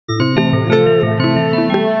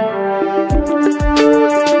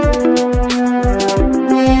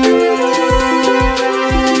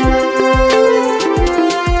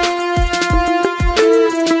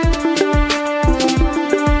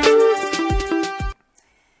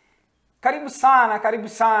Karibu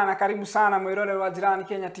sana mwirore wa Jirani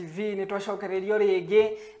Kenya TV ni twashokererio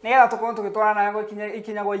rege nigetha tukorwo tugitwarana go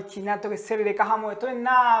ikinya go ikinya tugiceririka hamwe twi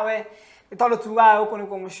nawe itondo tugaga uko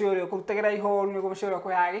niko muciuri kurutegera ihoru niko muciuri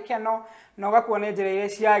ko ya gikeno no gakuone njira ile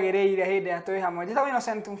ciagereire hindi ya twi hamwe njita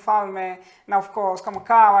Innocent Mfalme na of course kama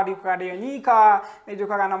kawa ndikadio nyika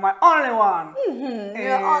nijukaga na my only one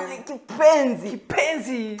only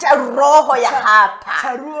kipenzi cha roho ya hapa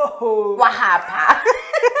cha roho wa hapa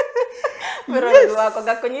Murori wako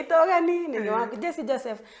gakonyita ogani ni wako Jessy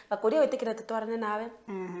Joseph gakuria witikira tutwarane nawe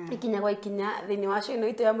ikinya gwa ikinya thini wa shino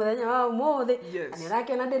ito ya muthenya wa umuthi ani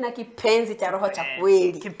rakiona ndina kipenzi cha roho cha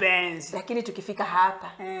kweli kipenzi lakini tukifika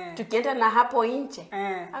hapa tukienda na hapo nje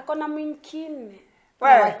akona mwingine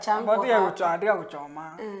wewe mbona kuchadiga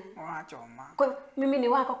kuchoma unachoma kwa mimi ni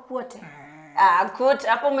wako kwote good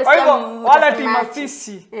hapo umesikia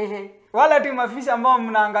wale timu afisi ambao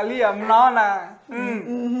mnaangalia mnaona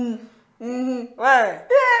wewe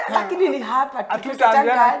lakini ni hapa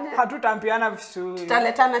hatutampiana vizuri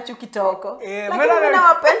tutaletana chuki toko lakini mimi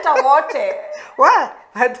nawapenda wote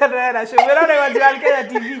hata na shobera wa Jirani Kenya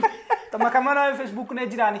TV kama na Facebook na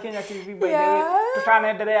Jirani Kenya TV by the way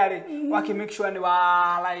tutaendelea waki make sure ni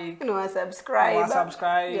wa like ni wa subscribe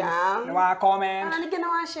ni wa comment na nigena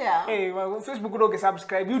wa share Facebook ndo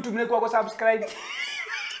subscribe YouTube ni kwa subscribe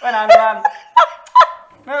wana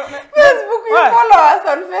Facebook, you follow us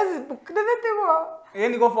on Facebook.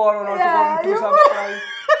 You go follow not to subscribe.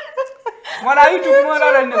 Mwana YouTube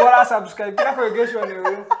mwana ni wala subscribe. Kila kuegesho ni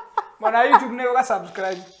mwana YouTube ni wala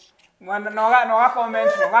subscribe. Mwana no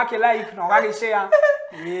comment, no like, no share.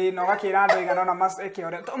 No kirando igana mas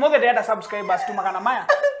ekiore. Moge data subscribers tu magana maya.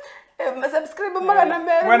 Subscribe magana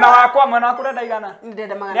mbere. Mwana wako dada igana.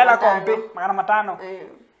 Ndenda magana. Ndela kompe magana 5.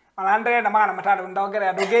 Mwana ndenda magana 5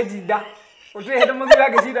 ndogera ndogejida. Utuhede muzira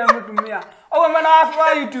gesida mutumia owe mana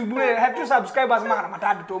wa YouTube have to subscribers magana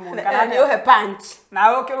 3 to mu kana yo he punch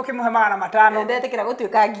na okay muhe magana 5 ndete kira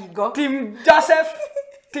gutuika gigo Team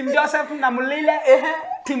Joseph na mulile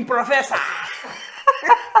Team Professor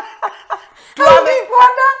tuone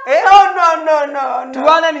kwanda no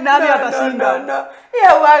tuone ni nani atashinda no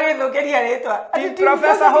ya wagithukiria retwa Team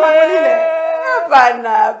Professor mulile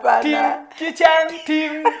hapana Team Kitchen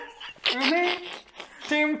Team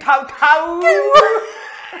Tau.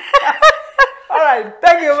 Alright,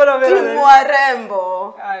 thank you very much. Team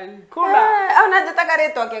warembo. Ai, kuna. Ana jataka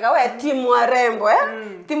reto akega we team warembo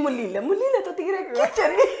Team mulile tutigire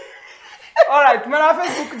kitchen. Alright, mara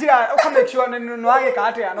Facebook jira make sure no age ka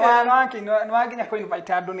ate no age nya ko invite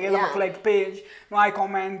ado ni geza like page no ai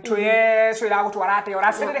comment to so ira gutwara ate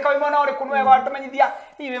ora sire ka imona ore kunu ego tumenyithia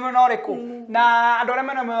iwe imona ore ku na andore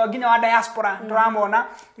meno ginya wa diaspora turamona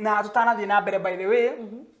na tutana thina mbere by the way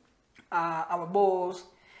our boss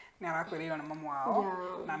ni arakwirira na mamu wao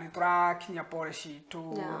na niturakinya policy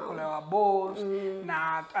tu kule wa boss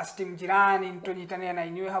na as team Jirani ntunyitane na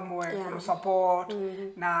inywe hamwe ku support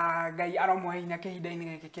na gai aromwe inya kehinda-ini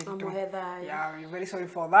giki kitu yeah, we're very sorry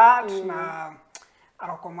for that na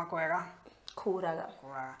arokoma kwega kuraga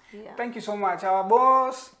thank you so much our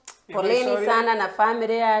boss poleni sana na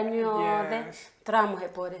family yanyu othe turamuhe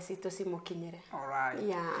policy tusimukinyire alright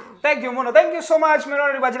yeah thank you muno thank you so much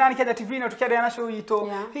mirori wa Jirani Kenya TV no tukiendelea na show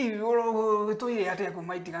ito hii tuile hata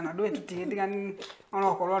kumaitigana ndwe tutitigani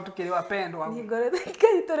onokorwa tukiri wapendwa ngore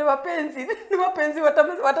kai tore wapenzi ni wapenzi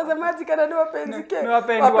watazamaji kana ni wapenzi ke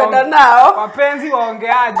wapenda nao wapenzi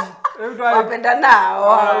waongeaji wapenda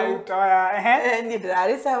nao alright ni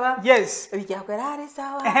ndari sawa yes wiki yako rari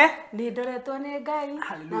sawa ni ndoretwo ni ngai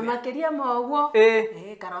na makiria moguo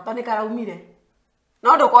karoto ni karaumire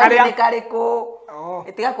no ndoko ni kariko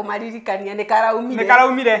etiga kumaririkania ni karaumire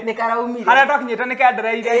haria twakinyite ni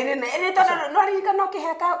kandereire ni tondu no ririka no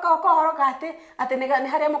kiheka kohoro kate ati ni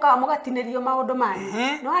haria mukaga mugatinirio maundu manyu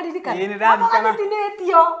no aririkana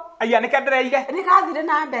mugatinitio aya ni kandereire ni gathire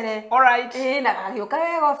na mbere alright na gagiuka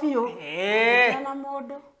wega biu na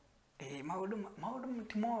mundu maundu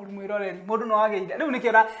mutimo mwiroreri mundu no ageire riu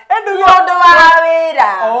nikiora mundu wa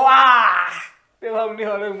wira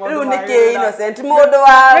Riu niki Innocent mundu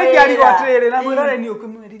wa wira. Ngiari gwatirire na mwirore ni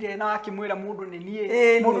ukumwirire na akimwira mundu ni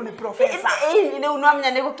nie mundu ni professor. Riu no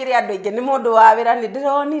amenya ni gukiri andu ingi ni mundu wa wira ni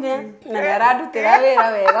ndironire na ni arandutira wira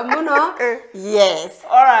wega muno. Yes.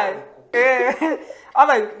 Alright.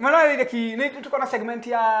 Alright, mwirore ki ni tukona segment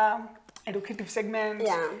ya educative segment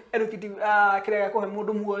educative kire ko he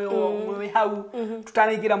mundu muoyo mwe hau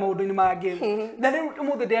tutanigira maundu-ini mangi then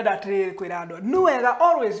umuthe ndenda atiriri kwira andu no wega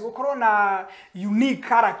always gukorwo na unique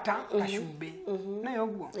character ta Cumbi na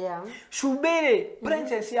yoguo Cumbi ri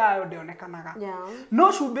princess yayo ndionekanaga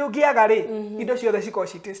no Cumbi ungiaga ri indo ciothe ciko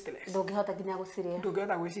ci tasteless ndungihota nginya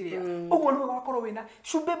guciria uguo no gakorwo wina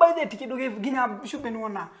Cumbi by the tikindu nginya Cumbi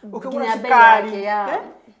nuona ukigura sukari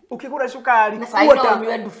ukigura sukari kuota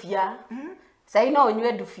unywe ndufia sai no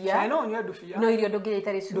unywe ndufia no irio ndungire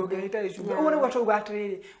itari Cumbi uguo niguo tuga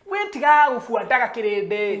atiriri wetiga gubuataga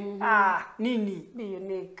kirinde nini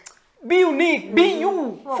be unique be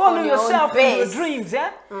you follow yourself and your dreams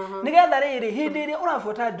nigetha riri hindi ri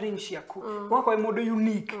urafuata dreams ciaku wako mundu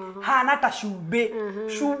unique hana ta Cumbi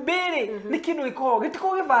ri ni kindu giko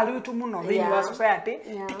gitiko givalue tu muno thini wa society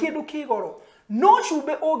ti kindu kigoro no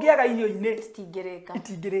Cumbi ungiaga irio-ini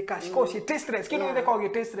itingirika ciko ci tasteless kindu githeko gi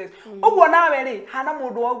tasteless uguo nawe ri hana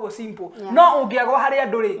mundu wa uguo simple no ungiago hari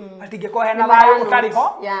andu ri atingiko hena bayo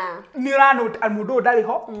utariho ni uranote mundu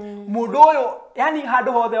ndariho mundu uyu yani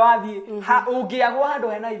handu hothe wathie ungiago handu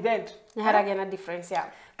hena event ni haragia na difference ya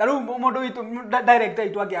taru mundu witu director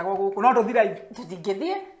itu angiago guku no tuthira ivi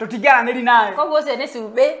tutingithie tutingiaraniri nawe koguo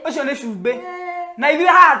ucio ni Cumbi na ithuĩ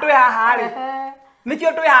haha twĩ haha rĩ nikio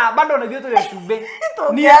twĩ haha bado na ithuĩ tũrĩ Cumbi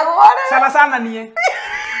sana nie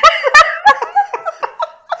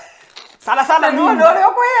sana ni uri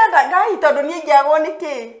ukwenda ngai tondu nie ngiagwo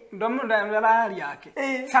niki ndomo ndari yake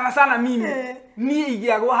sana mimi nie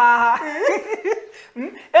ingiagwo haha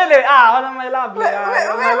ele ona my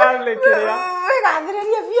lovely kiria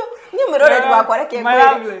wigathiririe bio nie mirore wakwa reke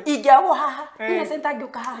ngwe ingiagwo haha ina senta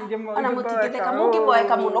ngiuka haha ona mutingitheka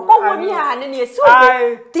mungiboeka muno koguo nie haha ni nie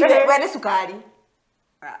Cumbi tige wene sukari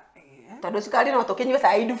tondu sukari no tukinywe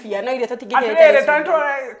sai ndufia no irio tutinginyete atire tanto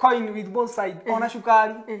coin with both side ona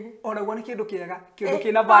sukari ona guo ni kindu kiega kindu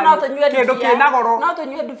kina value kindu kina goro no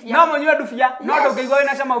tunywe ndufia no munywe ndufia no ndungiigwa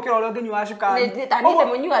ina cama ukira uria unginywa sukari tanite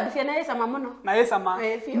munywa ndufia na cama muno na cama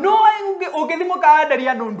no ungithimuka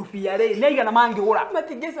enderia andu ndufia ri ni aigana mangigura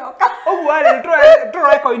matingicoka uguo ri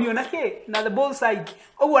turore coin ona ki na the both side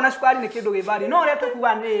uguo na sukari ni kindu gi value no ria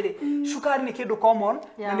tukuga ni ri sukari ni kindu common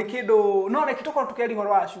na ni kindu no ni kitoko tukeri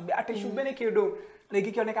horo wa Cumbi ati Cumbi ni kindu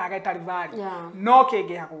ringi kionekaga itari value no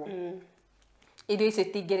kingiagwo irio icio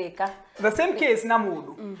itingirika the same case na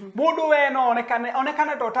mundu we no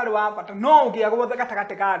onekane to tari wa bata no ungiagwo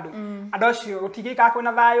gatagati ka andu andu acio gutigika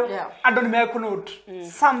kwina thayo andu ni mekunote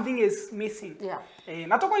something is missing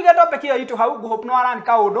na tukuiga topic iyo itu hau hope no aran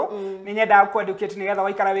ka undu ni nyenda ku educate nigetha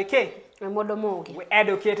waikara wiki mundu mungi we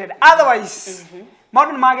educated otherwise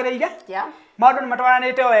maundu nimagereire maundu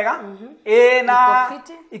nimatwaranite wega na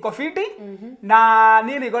iko fiti na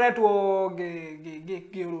nini ngoretwo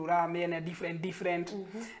ngiurura mena different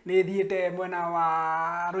ni thiete mwena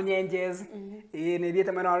wa Runyenjes ni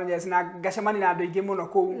thiete mwena wa Runyenjes na ngacemani na andu ingi muno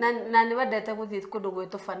kuu na ni wendete guthii kundu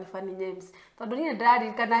gwitu funny names tondu ni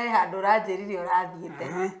ndaririkana he handu ranjiririe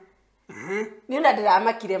urathiete ni una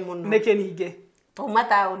ndiramakire muno niki ningi tuma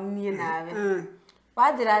tauni nawe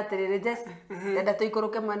wajira atiriri Jessy ndenda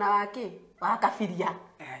tuikuruke mwena waki wa kabiria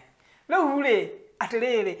riu ri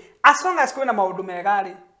atiriri as long as kwina maundu mega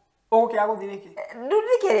ri ugukia guthii niki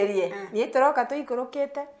ndurikiririe ni turoka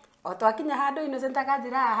tuikurukite o twakinya handu innocent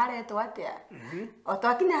akajira haretwo atia o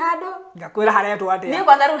twakinya handu ngakwira haretwo atia ni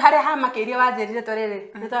kwanza riu haria hamakirie wanjirire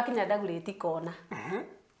twariri ni twakinya ndaguriti kona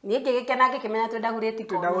ni ngigikena ngikimenya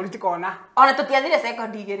twendaguriti kona ona tutiathire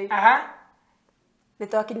second igiri ni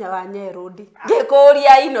twakinya wa Nyerudi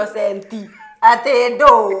ngikuria innocent ati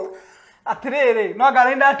ndu atiriri no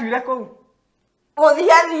ngari ndatuire kuu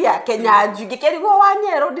guthiathia Kenyanju ngikirigwo wa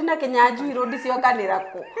Nyerudi na Kenyanju irudi cionganira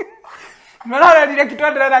ku mararire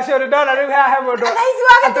kitwendera nacio ndona riu haha mundu aisi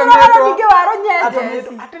wagatumira ninge wa Runyenjes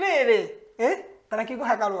atiriri taraki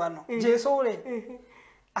guhaka rwano Jesu ri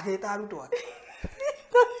agita arutwo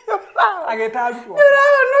agita arutwo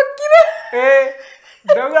urawonokire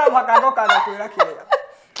ndauga makago kana kwira kiria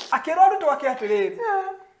akira arutwo akiatiriri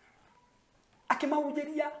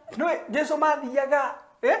akimahunjiria no Jesu mathiaga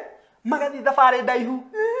magathi thabari ndaihu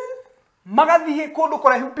magathi kundu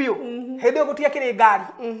kuraihu piu hindi yo gutia kiri ngari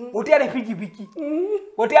gutiari pikipiki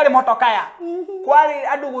gutiari motokaya kwari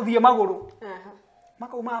andu guthie maguru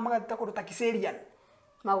makauma magathita kundu ta Kiserian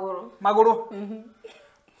maguru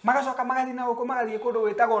magacoka magathi na guku magathi kundu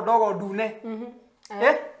witagwo ndogo ndune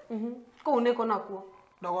kuu niko nakuo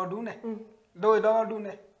ndogo ndune ndogo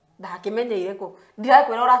ndune ndakimenyeire ku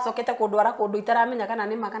ndirakwira uracokete kundwara kundu itaramenya kana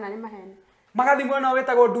ni makana ni mahene magathi mwena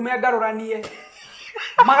wetagwo ndume ngaruranie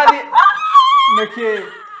magathi niki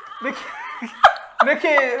Niki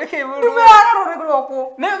Ndumega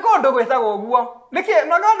ruriko. Ne kondo gwetagwo guo. Niki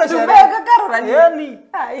no kondo chere. Ndumega karorani. Yani.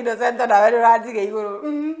 Ah, innocent na wewe uratige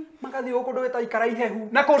iguru. Magathi okundu weta ikara ihehu.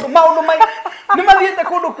 Na kundu maundu mai. Ni mathiete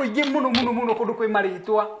kundu kuingi muno kundu kwi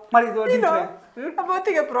maritwa different.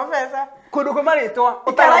 Abotige professor. Kundu kwi maritwa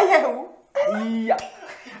Ikara ihehu. Iya.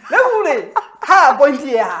 Riu ri, ha point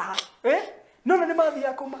ye haha. Nona ni mathi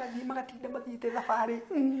yako magatinda mathiite thabari.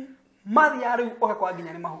 Mathi ya riu ogakwa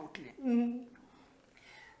nginya ni mahutire.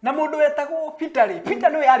 Na mundu wetagwo Peter ri.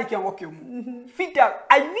 Peter no yari kiongo kiumu. Peter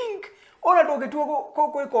I think ona ndũngĩtua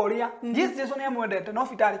kwĩka ũrĩa Jesu nĩ amwendete no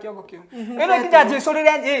Peter arĩ kĩongo kĩu ĩno nginya Jesu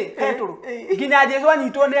rĩrĩa Petro nginya Jesu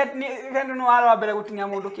anyitwo nĩ no arora mbere gũtinia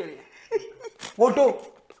mũndũ kĩrĩa gũtũ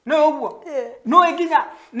nĩ ũguo no nginya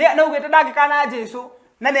nĩ augĩte ndangĩkana Jesu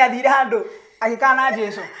na nĩ athire handũ agĩkana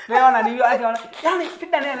Jesu nĩona nĩyo akiona yani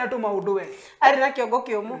Peter nĩ anatũ maũndũ we arĩ na kĩongo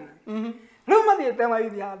kĩũmũ rĩu mathiĩte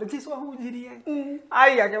maithia handũ Jesu ahunjirie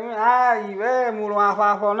ai akĩmwĩra ai we mũrũ wa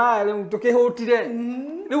baba na rĩu tũkĩhũtire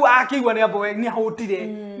rĩu akĩigua nĩ amboe nĩ ahũtire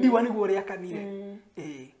ndiwa nĩguo ũrĩa akanire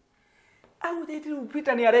ahunjĩtie rĩu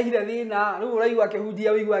Peter nĩ arehire thĩna rĩu ũraigua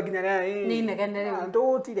akĩhunjia wĩigua nginya nĩ inegene rĩu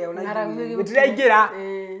ndũhũtire ona gũtiraingĩra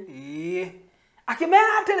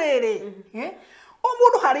akĩmera atĩrĩrĩ o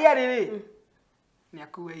mũndũ harĩa arĩ nĩ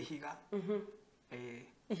akue ihiga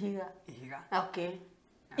ihiga okay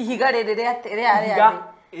ihiga rĩrĩa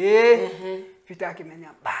Peter akĩmenya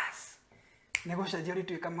bas nĩ gũcenjia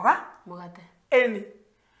rĩtuĩka mũgate eni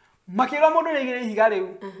makĩra mũndũ nĩ igĩrĩ ihiga rĩu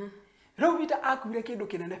rĩu Peter akuire kĩndũ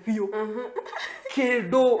kĩnene biũ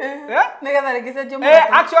kĩndũ nĩgetha rĩngĩcenjio mũgate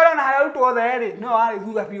actually ona harĩa rutwo othe rĩ no arĩ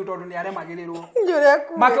thutha biũ tondũ nĩ aremagĩrĩrwo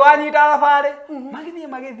makĩwanyita thabarĩ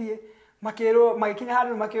magĩthiĩ makĩrwo magĩkinya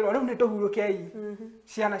handũ makĩrwo rĩu nĩ tũhurũkei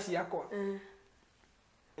ciana ciakwa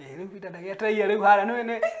rĩu Peter ndagĩetereire rĩu harĩa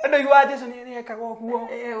nĩ ndaigua Jesu nĩ ekaga ũguo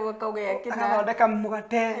agathondeka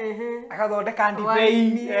mũgate agathondeka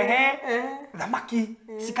ndibei thamaki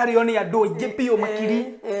cikarĩo nĩ andũ aingĩ biũ makiri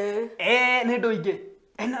nĩ andũ aingĩ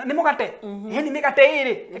nĩ mũgate nĩ mĩgate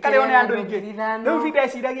ĩrĩ ĩkarĩo nĩ andũ aingĩ rĩu Peter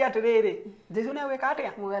eciragia atĩrĩrĩ Jesu nĩ agwĩka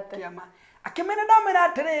atĩa kĩama akĩmena ndamera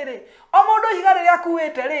atĩrĩrĩ o mũndũ ihiga rĩrĩa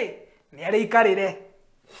akuĩte rĩ nĩ arĩikarĩre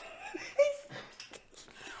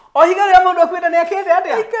o higa rĩa mũndũ akuĩte nĩ akĩte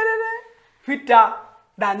atĩa Peter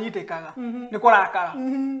ndanyitĩkaga nĩ kũrakara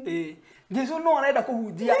Jesu no arenda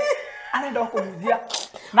kũhunjia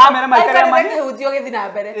na mera maikare kĩhunjio gĩthi na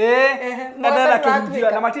mbere na ndenda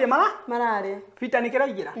kĩhunjio na matirĩ mararĩ Peter nĩ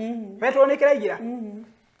kĩraigĩra Petro nĩ kĩraigĩra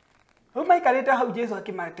rĩu maikarĩte hau Jesu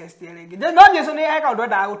akĩmatesti rĩngĩ no Jesu nĩ eka ũndũ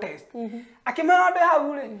endaga gũtest akĩmera ũndũ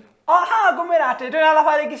hau rĩ o haha ngũmĩra atĩ ndĩna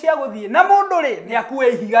thabarĩ ingĩ cia gũthiĩ na mũndũ rĩ nĩ akue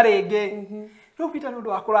ihiga rĩngĩ rĩu Peter nĩ ũndũ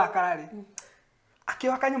wa kũrakara rĩ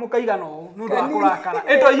akĩoya kanyamũ kaigana ũũ nĩ ũndũ wa kũrakara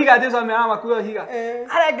ĩtwo ihiga Jesu amera makue ihiga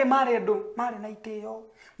arĩa angĩ marĩ andũ marĩ na itĩo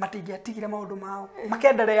matingĩatigire maũndũ mao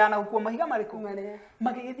makenderea na gũkua mahiga marĩkũ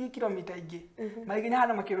magĩgĩthiĩ kilomita ingĩ magĩkinya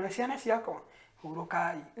handũ makĩrora ciana ciakwa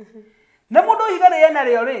hurũkai na mũndũ ihiga rĩrĩa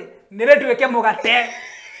narĩo rĩ nĩ rĩtuĩke mũgate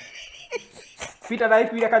Peter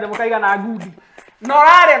ndaikuire kanyamũ kaigana ngundi no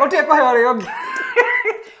rarĩa gũtirĩ kũheo rĩo ngĩ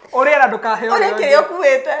ũrĩa ndũkaheo ũrĩa kĩrĩa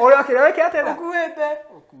ũkuĩte ũrĩa kĩrĩa wĩkĩte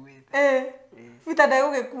ũkuĩte Peter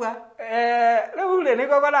ndagũgĩkua rĩu rĩ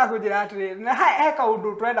nĩgogonaga kũnjĩra atĩrĩrĩ na he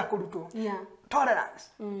kaũndũ tũrenda kũrutwo tolerance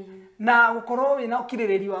na gũkorwo wĩna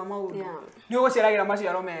ũkirĩrĩri wa maũndũ nĩ ũgũciaragĩra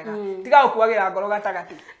maciaro mega tiga gũkuagĩra ngoro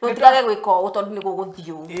gatagatĩ no tiga gwĩka ũũ tondũ nĩ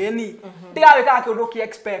gũgũthiĩ ĩni tiga gwĩkaga kĩũndũ kĩ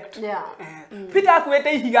expect Peter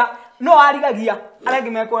akuĩte ihiga no arigagia arĩa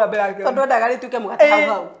angĩ mekũrĩa mbere yake tondũ ndaga rĩtuĩke mũgate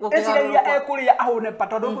hau eciragia ekũrĩa ahũne pa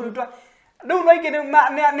tondũ kũrutwa rĩu no ingĩ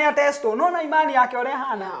nĩ atesto no na imani yake ũrĩa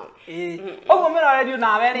hana ũguo mĩrorerio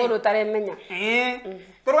nawe rĩ mũndũ ũtaremenya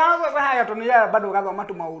tũrũgana kwĩhaga tondũ nĩgetha bado ũgathoma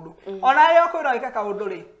tu maũndũ ona rĩo kwĩra wĩka kaũndũ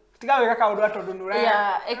rĩ tiga wĩka kaũndũ tondũ nĩ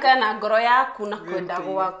ũrĩa ĩka na ngoro yaku na kwenda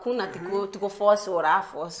gwaku na tigo force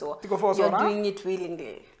you're doing it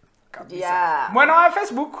willingly Mwena wa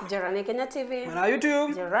Facebook Jerani Kenya TV mwena wa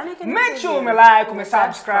YouTube Jerani Kenya make sure ume like ume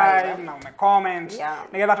subscribe na ume comment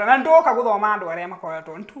nĩgetha twana nĩtũka gũthoma andũ arĩa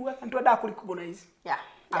makoretwo nĩtwendaga kũrecognize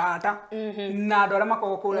ata na andũ arĩa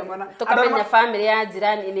makoragwo kũrĩa mwena tũkamenya family ya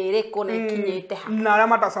jirani nĩ ĩrĩkũ na ikinyĩte ha na arĩa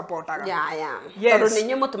matasupport-aga tondũ nĩ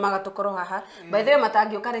inyuĩ mũtũmaga tũkorwo haha by the way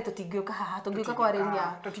matangĩũka rĩ tũtingĩũka haha tũngĩũka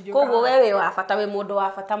kwarĩria koguo wewe wa bata we mũndũ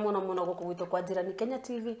wa bata mũno gũkũ gwitũ kwa Jerani Kenya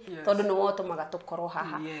TV tondũ nĩ wotũmaga tũkorwo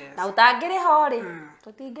haha na ũtangĩrĩ ho rĩ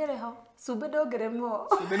tũtingĩrĩ ho Sube ndũngĩrĩmwo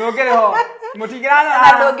mũtingĩrana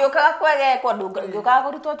na ndũngĩũkaga kwegekwo ndũngĩũkaga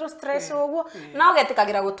kũrutwo tu stress ũguo na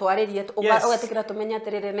ũgetĩkagĩra gũtwarĩria ũgetĩkĩra tũmenya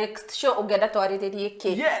atĩrĩ atirire next show ungenda twaririe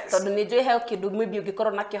ki tondu ni njui heo kindu maybe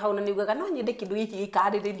ungikorwo nakio hau na niugaga no nyende kindu giki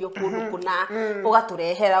gikariririo kundu kuna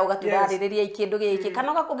ugaturehera ugaturariria ikindu giki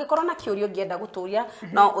kana ungikorwo na kiurio ungienda guturia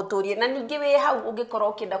no uturie na ningi wi hau ungikorwo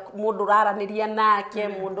ukienda mundu raraniria nake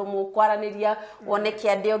mundu mukwaraniria wone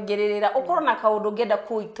kiande ongiririra ukorwo na kaundu ungienda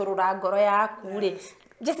kuiturura ngoro yaku ri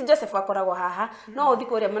Jessy Joseph akoragwo haha no uthi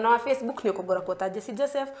kuria mwena wa Facebook ni ukugora kwota Jessy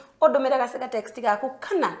Joseph odumira gasega text gaku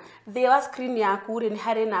kana the wa screen yaku ri ni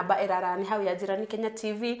hari namba irarani hau ya Jirani Kenya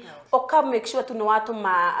TV oka make sure tu ni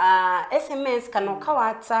watuma SMS kana ka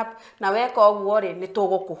WhatsApp na weka ogwo ri ni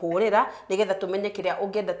tugukuhurira nigetha tumenye kiria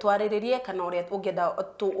ungienda twariririe kana uria ungienda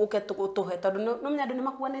tuhe tondu no menya andu ni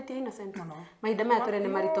makuanetie innocent mahinda maya turi ni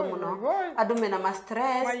marito muno andu mena ma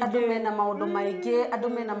stress andu mena maundu maingi andu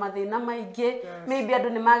mena mathina maingi maybe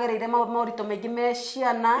andu ni magereire maurito maingi me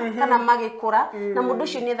ciana kana magikura na mundu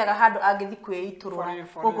ucio ni ethaga handu angithi kwiiturura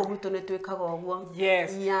guku gwitu ni twikaga ogwo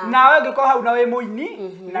nawe ungiko hau na we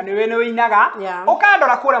muini na ni we ni winaga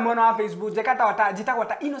ukandora kura mwena wa Facebook jitagwo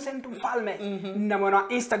ta Innocent Mfalme na mwena wa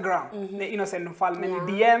Instagram ni Innocent Mfalme ni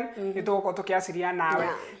DM ni tuko tukiasiria nawe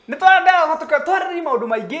ni twenda twariri maundu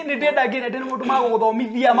maingi ni ndenda ngine ndi mundu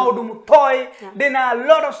maguthomithia maundu mutoi ndina a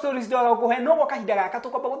lot of stories ndoga kuhe no gwa kahinda gaka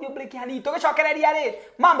tukomba guthio break hani tugicokereria ri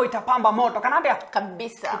mambo itapamba moto kana ndia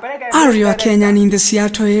kabisa. Are you a Kenyan in the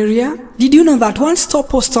Seattle area? Did you know that One Stop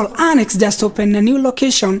Postal Annex just opened a new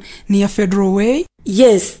location near Federal Way?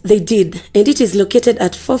 Yes, they did, and it is located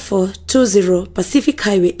at 4420 Pacific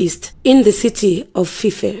Highway East in the city of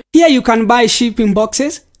Fife. Here you can buy shipping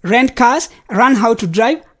boxes, rent cars, learn how to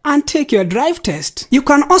drive, and take your drive test. You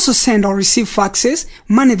can also send or receive faxes,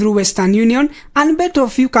 money through Western Union, and better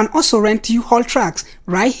of you can also rent U-Haul trucks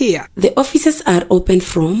right here. The offices are open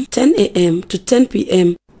from 10 a.m. to 10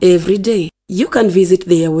 p.m. every day. You can visit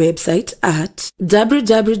their website at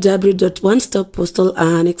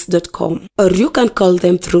www.onestoppostalannex.com or you can call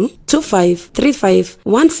them through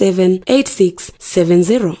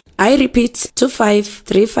 2535178670. I repeat,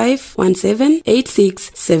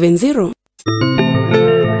 2535178670.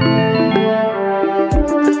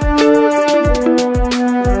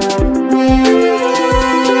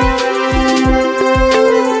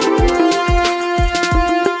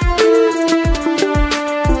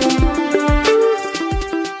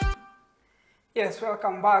 Yes,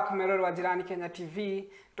 welcome back Meroro wa Jirani Kenya TV.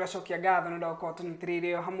 Twacokia gatho no ndako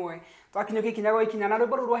tunitiriire hamwe. Twakinyo kikinyago ikinya na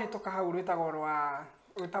rwimbo rwa hetoka hau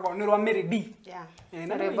rwitagwo ni rwa Meridi.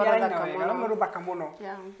 Na rwimbo thaka muno.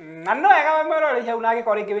 Na no ega Meroro hau na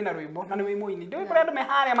gikore ngi wina rwimbo na ni wi muini. Ndi kuri andu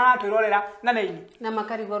meharia maratwirorera na nini. Na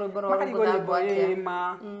makarigo rwimbo rwa guthambwa ake.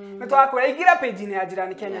 Ni twakwira igira page ni ya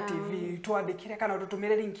Jirani Kenya TV. Twandikire kana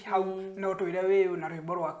tutumire link hau no twire wiu na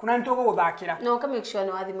rwimbo rwaku. Na nituguguthakira. No ka make sure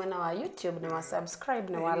ni wathi mwena wa YouTube ni wa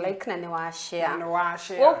subscribe ni wa like na ni wa share. Ni wa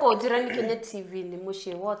share. Goko Jirani Kenya TV ni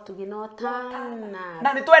mucie wotu ginotana.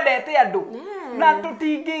 Na ni twendete andu. Na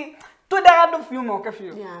tutingi twendaga andu fiu moke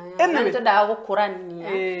fiu. Ene twendaga gukurania.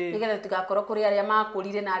 Nigetha tugakorwo kuri aria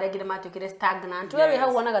makurire na aria ngire matwikire stagnant. Wewe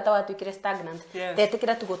hau wonaga ta watwikire stagnant.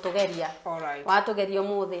 Tetikira tugutugeria. Watugeria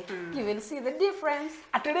umuthi. You will see the difference.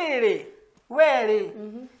 Atiriri. Weri.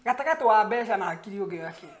 Gatagatu wa mbeca na hakiri ungi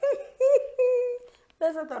yake.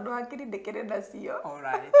 Pesa tondu hakiri ndikire nacio.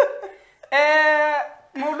 Alright.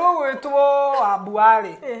 Mundu gwitwo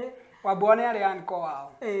Wabuari. Wabuani ari anko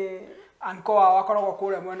wao. Anko wao akoragwo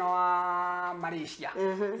kuria mwena wa Malaysia.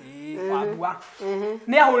 Wabua.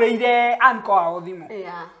 Ni ahureire anko wao thimu.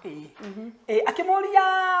 Akimuria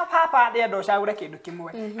papa ndendo cagure kindu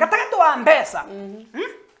kimwe. Gatagatu wa mbeca.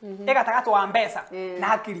 Gatagatu wa mbeca na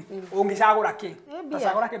hakiri ungicagura ki?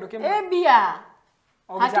 Utacagura kindu kimwe. Bia.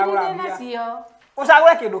 Hakiri nacio.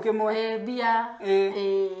 Ucagura kindu kimwe. Bia.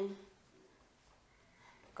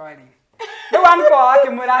 Kweli. Ndio anko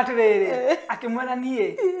akimwira atiriri akimwira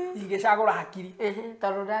nie ingicagura hakiri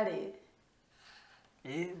tondu ndari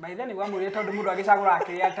by then wa muri tondu mundu agicagura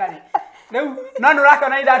hakiri atari riu no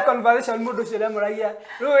nurakona in that conversation mundu cio lemuragia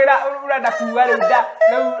riu urenda kuwa riu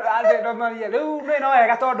ndo maria riu no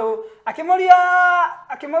wega tondu akimuria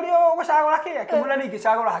gucagura ki akimwira ni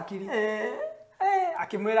ingicagura hakiri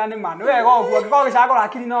akimwira ni manu wega ogwo ngiko gicagura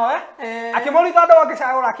hakiri no we akimuri tondu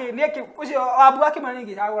ngicagura ki ni ucio Wabu akimwira ni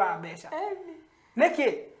ngicagura mbeca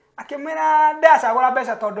niki akimwira ndacagura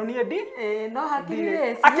mbeca tondu ni ndi no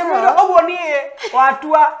hakiri akimwira ogwo ni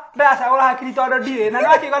watua ndacagura hakiri tondu ndi na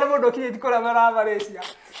no akiga ni mundu kinyiti kuria mera Malaysia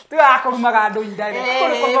tiga akurumaga andu indaire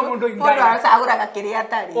kuri mundu indaire acagura gakiri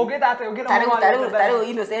atari ungitate tari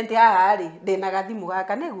Innocent haha ri ndina gathimu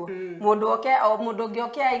gaka niguo mundu ngi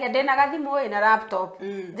oke aige ndina gathimu na laptop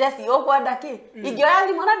Jessy ukwenda ki ingioya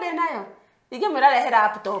thimu na ndinayo Ige merarehe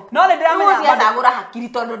laptop. No le ndamenya ndagura hakiri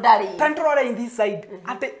tondu ndari. Tantrore in this side.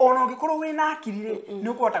 Ate ono ngikorwo wina hakiri ri ni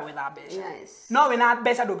ukuhota gwetha mbeca. No wina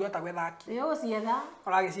mbeca ndungihota gwetha hakiri. Yo cietha.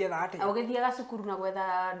 Uragicietha ate. Ugithiaga cukuru na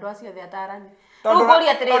gwetha andu acio the atarani. Tondu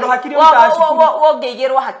hakiri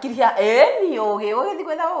ungigirwo hakiri ha ni ugi ugithi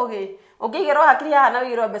gwetha ugi. Ungigirwo hakiri ha na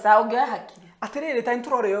wigirwo mbeca ungioya hakiri. Atiriri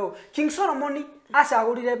Tantrore yo. King Solomon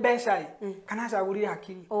acagurire mbeca kana acagurire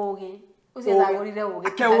hakiri. Ugi. Ucio acagurire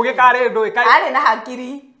ugi. Ke ugi kare ndui kai. Ari na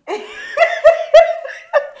hakiri.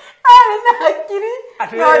 Ari na hakiri.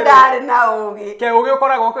 No ndari na ugi. Ke ugi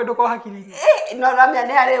ukoragwo kwendu kwa hakiri. No ramya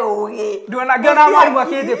ni hari ugi. Nduona ngiona mwarimu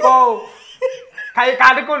akindi ko. Kai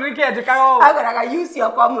kandi ko ndikejikago. Agoraga use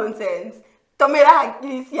your common sense. Tomera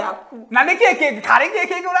hakiri ciaku. Na niki kare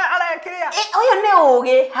kiki arakiria. Uyu ni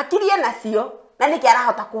ugi, hakiri enacio. Na niki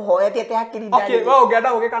arahota kuhoya tiete hakiri ndani. Okay, wewe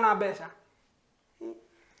ungeenda ugi kana mbeca.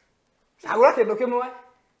 Sagura kindu kimwe.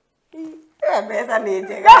 Mbeca ni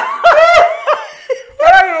njega.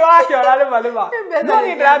 Kero wake ona lema. No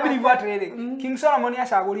ni ndabiri bwa training. King Solomon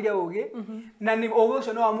acagurire ugi na ni ugi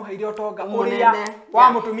ucio no wamuheire utonga uria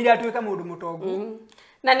wa mutumire atuike mundu mutongu.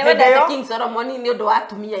 Na ni wendete King Solomon ni undu wa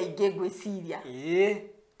atumia ingi ngwiciria.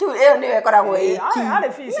 Tu iyo ni wekoragwo iki.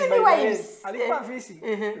 Ari fisi by the way. Alikuwa fisi.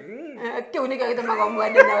 Kiu ni gagitamaga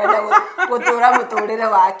mwende na wenda gutura muturire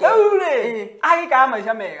wake. Ure. Agika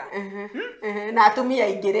maisha mega. Na atumia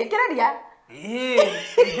ingi rekereria.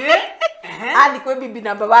 Ani kwe bibi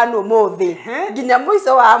namba 1 umuthi. Nginya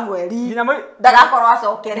muico wa mweri. Ndagakorwo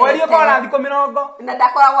acokerete. Mweri ukora thiko 40. Na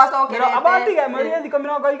ndakoragwo acokerete. Abatiga mweri thiko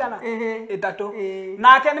 40 3.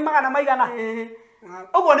 Nake ni magana maigana.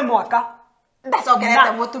 Uguo ni mwaka.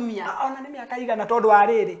 Ndacokerete mutumia. Ona ni miaka igana tondu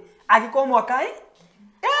ariri. Agiko mwaka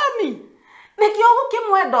yani. Nikio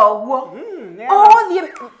gukimwenda uguo.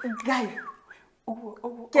 Othie ngai.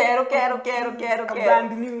 Quero. Ukiuga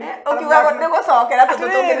ni gucokera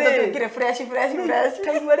tutungire fresh.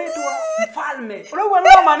 Kaigua ritwa Mfalme. Urauga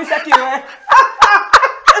no maanisha kiwe.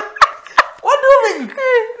 What do you mean?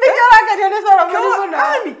 Nikioragario ni Solomon muno.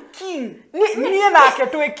 Ni king. Ni nake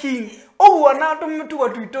twi king. Uguo na tumitugo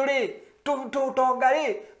twitu ri. Tutonga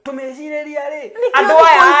ri. Tumecireria ri. Andu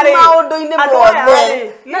aya ri. Maundu-ini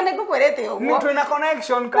mothe. Na nigukwirite uguo. Twina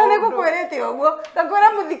connection ka. Na nigukwirite uguo.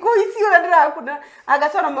 Ndakwira muthiku ici ura ndirakuna. Anga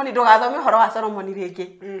Solomon ndugathome horo wa Solomon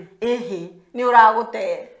ringi. Ni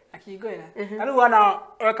uragute. Akingwira. Aru wana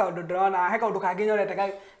eka undu ndona he kaundu kangi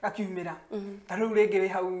nyorete gakiumira. Taru ringi wi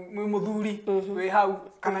hau muthuri wi hau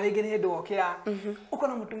kana ringi ni ndu okira.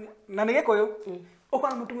 Ukona mutumia na ni gikuyu.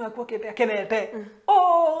 Ukona mutumia kwokete akenete.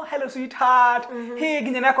 Oh, hello sweetheart. Hey,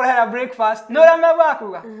 nginya na kurehera breakfast. No remember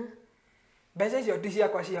akuga. Mbeca icio ti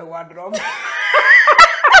ciakwa ci hau wardrobe.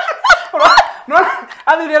 No,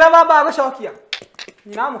 athurira baba gucokia.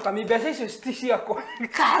 Nyina mukami mbeca icio ti ciakwa.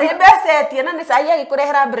 Kare mbeca etie na ni cai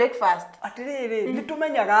agikurehera breakfast. Atiriri,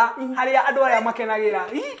 nitumenyaga haria andu aya makenagira.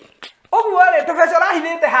 Oguo ri tubeca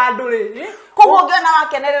rahithite handu ri. Koguo ngiona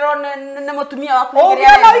wakenererwo ni mutumia waku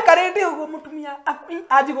ngiria. Oguo ikarite uguo mutumia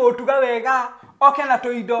aji gutuga wega. Oke na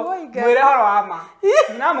tuindo mwire horo ama.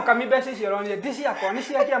 Na mukami mbeca icio ronire ti ciakwa ni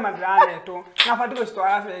ciakia mandiraneto. Na bati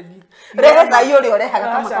gucitwara bengi. Rehe cai uri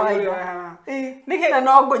urehaga kama kawaida. Niki na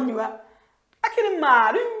no ngunywa. Akiri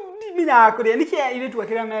mari mina kuria niki iritu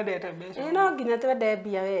akira mendete mbeca. No nginya twende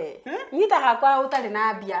mbia we. Nyita hakwa utari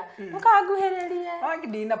na mbia. Ukanguhiririe.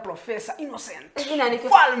 Wangidi na professor innocent. Ina nikio.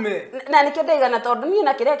 Mfalme. Na nikio ndaigana tondu ni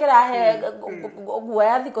na kiria kirahe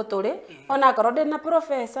guoya thiko turi. Ona korwo ndi na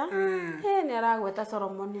professor. Ni aragweta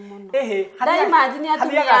Solomon muno. Ndai imagine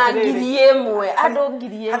atumia ngiri imwe andu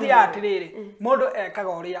ngiri imwe. Hathia atiriri. Mundu ekaga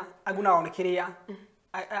uria agunaga ni kiria.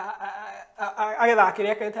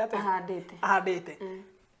 Agethakiria ketete. Ahandite.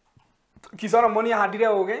 Solomon ahandire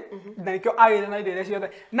uge na nikio agire na inde ciothe.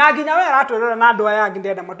 Na nginya we aratwirora na andu aya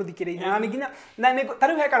ngindenda matuthikiririe. Na nginya na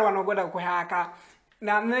tariu hekarwa no gwenda kuhaka.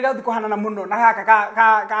 Na nigathi kuhanana muno na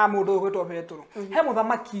haka ka mundu gwitwo Petro. He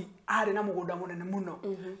muthamaki ari na mugunda munene muno.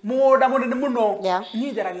 Mugunda munene muno.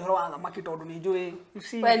 Ni njaraga horo wa thamaki tondu ni njui.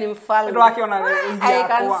 We ni Mfalme. Ndo akiona I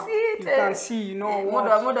can see it. You can see, no.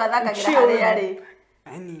 Mundu athakagira hari ari.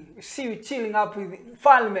 Ani, see you chilling up with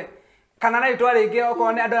Mfalme. Kana na itwa ringi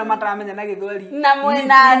okwo ni andu aya mataramenya na githweri. Na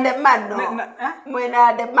mwina ndemano.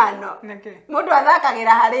 Mundu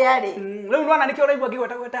athakagira hari ari. Riu nwana nikio uraigua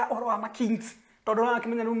ngigweta horo wa makings. Tondu nwana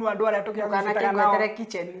kimenya riu andu aria tukiagana nao.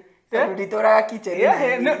 Kitchen. Tondu ndituraga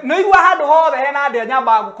kitchen. No igua handu hothe hena ndia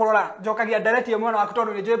nyamba gukurora. Njokagia ndereti mwana waku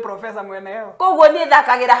tondu ni njui professor mwene yo. Koguo ni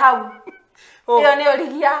thakagira hau. Iyo ni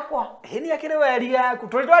origi yakwa. Ni akire weri yaku.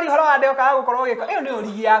 Twari horo wa ndeo kaga gukorwo gika. Iyo ni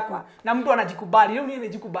origi yakwa. Na mtu anajikubali. Riu ni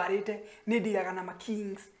njikubalite. Ni ndiraga na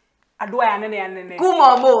makings. Andũ aya nene.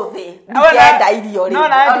 Kuma umuthi. Ndienda irio ri.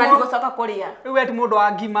 Ona ndigucoka kuria. Riu wetu mundu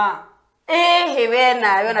wa ngima.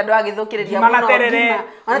 Wena ndwagithukiriria muno ngima.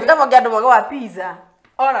 Ona tikabongia andu moga wa pizza.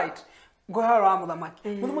 All right. Ngohoro wa muthamaki.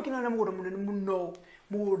 Muthamaki no mũgũnda mũnene mũno.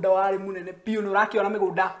 Mũgũnda warĩ mũnene piũ nĩ ũrakĩona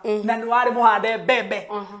mĩgũnda na nĩ warĩ mũhande mbembe.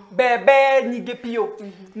 Mbembe nyingĩ piũ.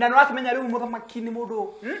 Na nĩ ũrakĩmenya rĩu muthamaki nĩ mũndũ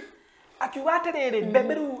akiuga atĩrĩrĩ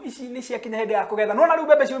mbembe rĩu ici nĩ ciakinya hĩndĩ ya kũgetha. No na rĩu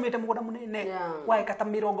mbembe ciumĩte mũgũnda mũnene wa eka ta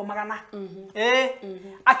 100.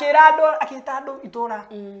 Akĩĩta andũ itũũra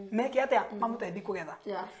meke atĩa mamũteithie kũgetha.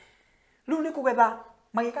 Rĩu nĩ kũgetha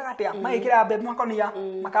magĩkaga atĩa magĩkĩra mbembe makonia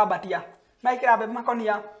makambatia. Maikira mbembe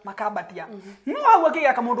makonia makambatia. No hau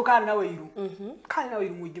akĩgĩa kamũndũ karĩ na wĩiru. Karĩ na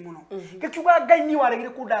wĩiru mũingĩ mũno. Gĩkiuga Ngai nĩ waregire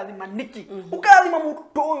kũndathima nĩki. Ũkarathima mũndũ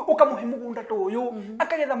ũyũ ũkamũhe mũgũnda ta ũyũ.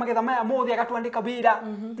 Akagetha magetha maya mothe agatwandĩka wĩra.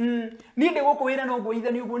 Niĩ ndĩ gũkũ wĩra no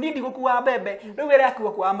ngũithani ũguo. Niĩ ndigũkua mbembe. Rĩu wĩra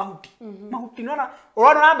akua kwa mahuti. Mahuti nona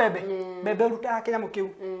ũrona mbembe. Mbembe ũrutaga kĩnyamũ kĩu.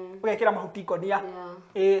 Ũgekĩra mahuti ikonia.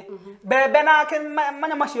 Mbembe na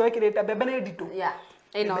manyama cio wĩkĩrĩte mbembe nĩ nditũ.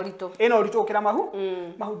 Eno rito kira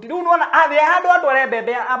mahuti riu nona athia handu atware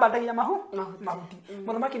mbembe ambatagia mahuti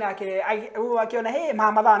muthamaki nake akiona he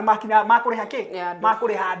mamathaa makinya makuriha ki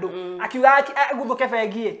makuriha andu akiuga guthuke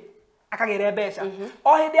bengi akagere mbeca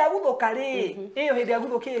o hindi ya guthuka ri iyo hindi ya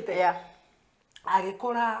guthukite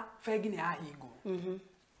agikora bengi ni yahingu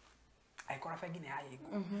aikora bengi ni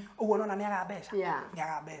yahingu uguo nona ni agabeca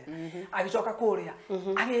agicoka kuria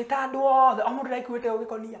agita andu othe o mundu ndaikuite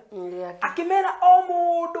ugikonia akimera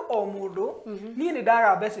o mundu nie ni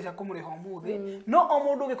ndaga mbeca cia kumuriha umuthi no o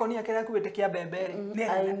mundu ugikonia kira kuite kia mbembe ni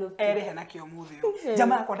erihe na kio umuthi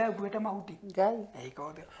jamaa akwa ndaikuite mahuti ngai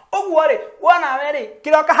ikothe uguo ri wona we ri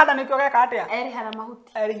kiroka handa nikio geka atia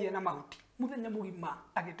erihe na mahuti muthenya mugima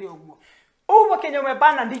agite uguo uwe Kenya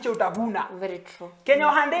umepanda ndicho utavuna. Very true. Kenya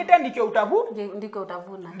uhandite ndiko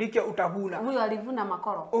utavuna. Ndiko utavuna. Huyo alivuna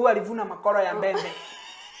makoro. Huyo alivuna makoro ya mbembe.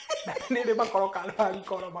 Nile makoro kala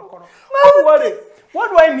alikoro makoro.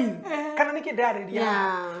 What do I mean? Kana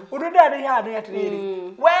nikidariria. Udariria hadi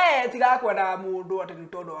atiriri. We tigakwenda mundu ati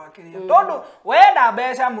nitondo wakiria. Tondu wenda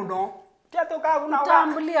mbeca muno. Tiatu kaguna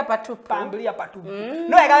tambulia patupu.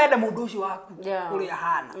 No ega wende mundu ucio waku uri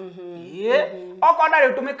ahana. Okona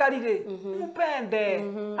ri tumikarire. Mupende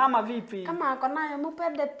ama vipi? Kama akonayo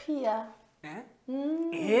mupende pia.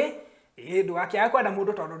 Ndugakia kwenda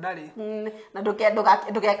mundu tondu ndari. Na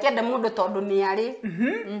ndugakienda mundu tondu ni ari.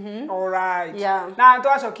 All right. Na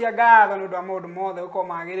twacokia ngatho nundu wa mundu mothe uko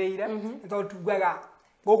magiriire. Nito tugaga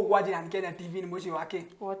goku kwa Jina Kenya TV ni muci wake.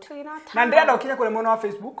 Na ndenda ukinya kule mwana wa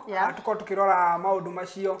Facebook tuko tukirora maundu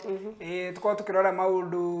macio tuko tukirora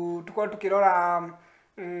maundu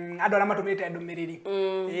andu ara matumite ndumiriri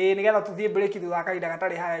nigetha tuthie break thutha kahinda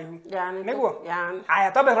gatari haraihu niguo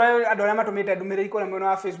aya tobe andu ara matumite ndumiriri kule mwana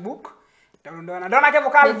wa Facebook ndona Kevo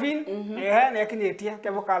Calvin ni akinyitie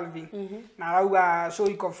Kevo Calvin na arauga show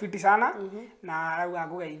iko fiti sana na arauga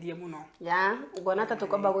ngugeithie muno ngona ta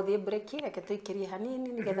tukomba guthie break reke tuikirie hanini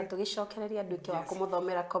nigetha tugicokereria andu iki wa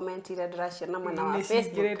kumuthomera comment ire ndiracio na mwana wa Facebook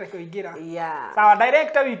nigirete kuingira sawa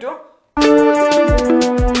director witu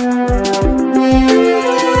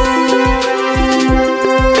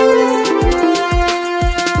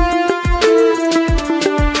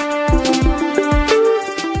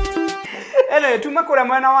tuma kura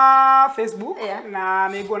mwena wa Facebook na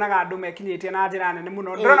niguonaga andu mekinyitie na njira nene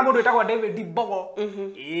muno ndona mundu etagwa David Bogo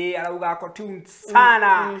arauga ko tunes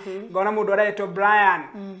sana ngona mundu aretwo Brian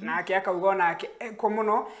na akauga na ko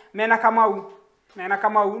muno mena kamau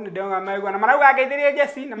ni ndonga maigua na marauga ngeithirie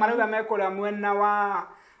Jessy na marauga mekura mwena wa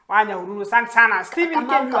Nyahururu sana Steven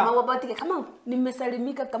Kenywa kama wabatike kama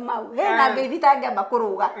nimesalimika kama na ngeithita ngamba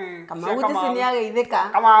kuruga kama utisi ni ageithika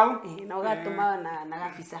kama na ugatuma na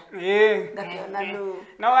gabisa ngakiona no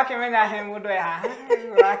na wakimenya he mundu haha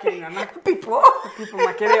urakingana people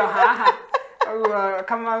makireo haha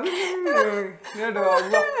kama ndio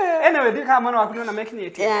anyway dika mwana waku na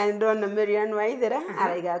mekinyete ndona Marian Waithera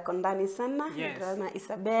araiga kondani sana ndona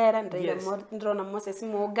Isabella ndona Moses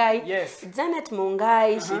Mungai Janet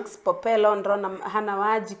Mungai Shix Popelo ndona Hana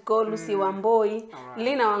Wajiko Lucy Wamboi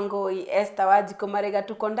Lina Wangoi Esther Wajiko marega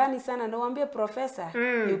tukondani sana niwaambie professor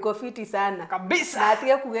yuko fiti sana kabisa na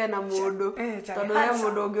atige kugena mundu tondu ya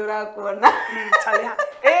mundu ngi urakuona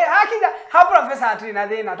hakika ha professor atina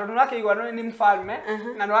thina tondu nakigwa ni Mfalme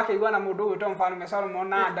na no akaigua na mundu gwitwo Mfalme Solomon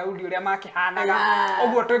na Daudi uria makihanaga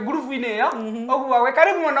oguo twi group ine yo oguo we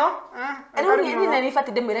karibu muno ni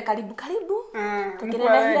fati ndimwire karibu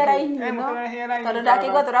tukinenehia raini no tondu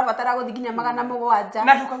ndakigua turabatara guthi nginya 700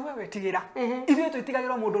 na tukagua wetigira ithuĩ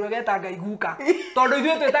twĩtigagĩrwo mũndũ ũrĩa geta Ngai guka tondũ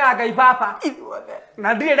ithuĩ twĩtaga Ngai papa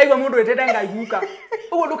na ndirĩ ndaigua mũndũ wĩtĩte Ngai guka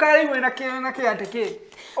ũguo ndũkaraigua na kĩ atĩ kĩ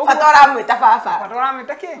Fatora mwita baba. Fatora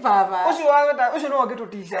mwita ki? Baba. Ucio no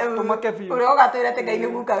ngitutisha tumake piu. Uri ugatwira te Ngai ni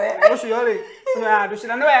guka we. Ucio ri. Ya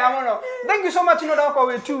nducira ni wega muno. Thank you so much no ndako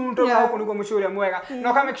we tune to na kuniko mucuria mwega.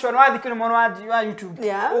 No ka make sure no athikire muno wa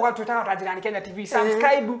YouTube. Ugatwita ta Jirani Kenya TV.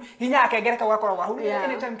 Subscribe hinya akengereka gwakoragwa hu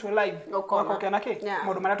anytime to live. Ukoko kiona ki?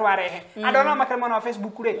 Mundu mara twarehe. Andona makare muno wa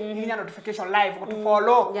Facebook ri hinya notification live go to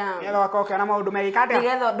follow. Yega gwakoragwa kiona maundu megikate.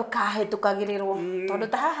 Nigetho ndukahetũkagĩrĩrwo. Tondu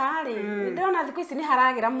ta haha ri. Ndĩrona thikũ ici ni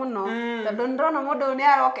haragira muno. Tondu ndĩrona mundu ni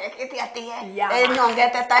arokekete atie.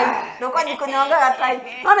 Nyongete tai. Nukwanyi kunyongaga tai.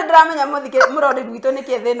 No ni ndiramenya mũrori rwitũ nĩ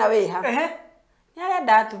kĩ thĩna wĩha. Ni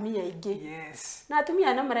arenda atumia aingĩ. Yes. Na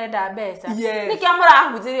atumia no marenda mbeca. Nĩkĩo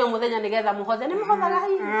mũrahunjĩrio mũthenya nĩgetha mũhothe. Nĩ mũhothaga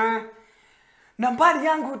hihi. Nambari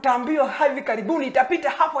yangu utaambiwa hivi karibuni itapita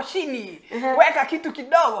hapo chini. Weka kitu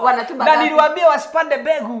kidogo. Na niliwaambia wasipande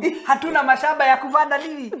mbegu. Hatuna mashamba ya kupanda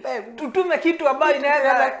nini? Tutume kitu ambayo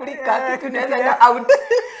inaweza kulika, kitu inaweza out.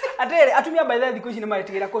 Atere atumia by the way thikũ ici nĩ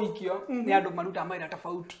maretigira kũhikio nĩ andũ maruta mawĩra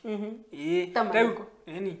tofauti.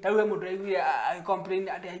 Tau mũndũ aiguire complain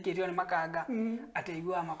ati ahikĩtio nĩ makanga ati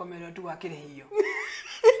aiguaga makomerero tu akĩrĩhio.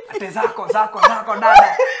 Ati zako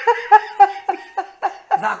dada.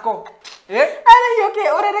 Zako. Ana hiyo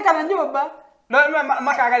ke urere kana nyumba. No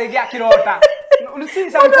makaga rĩngĩ akirota.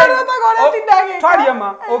 Usi sometimes. Twaria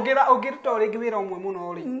ma ũngĩruta rĩngĩ wĩra ũmwe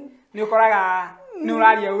mũno rĩ. Nĩ ũkoraga nĩ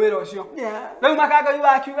ũraria wĩra ũcio. Rĩu makaga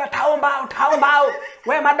iwa akiuga taombao.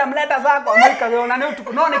 We madam leta zako maikaga ona nĩ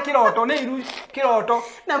ũtukũ no nĩ kiroto nĩ iru kiroto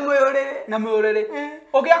na mwĩrĩre.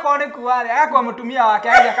 Ũngĩakorwo nĩ kuarĩ agakuwa mũtumia wake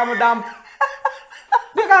aje akamũdamp.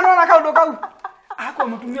 Ndĩkanona kaũndũ kau. Akwa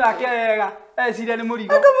mutumia wake wega ciria ni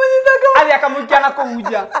murigo ali akamukia na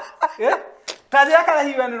kuvunja tajira kana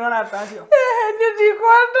hiyo ni unaona tasio ni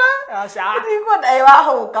ndikwenda ndikwenda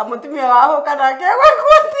wahoka mutumia wahoka nake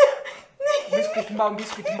gwakutia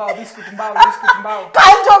biscuit mbao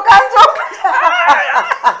kanjo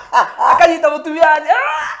akajita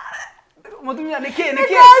mutumia niki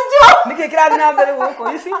kiradi na mbere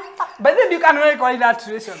guko you see but then you can really call that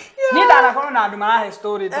situation ni ndana kono na andu marahe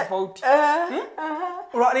story tofauti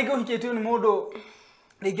rĩngĩ ũhikĩtio nĩ mũndũ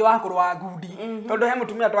rĩngĩ wakorwo ngudi tondu he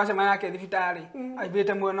mutumia twacema yake thibitari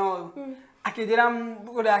aibĩte mwena ũyũ akĩnjĩra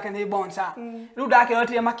ngũrũ yake nĩ bonsa rĩu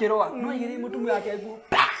ndakĩrotire makĩrũa no igĩrĩ mutumia wake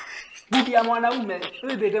ngudi ya mwanaume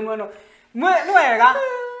aibĩte mwena nĩ wega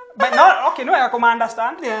but no okay nĩ wega kũma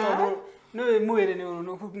understand tondu nĩ mwĩrĩ nĩ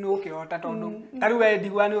ũkĩhota tondu tarĩu we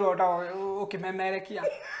ndigua nĩ ũrota ũkĩmemerekia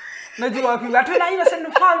no njiga ũkiuga twĩna innocent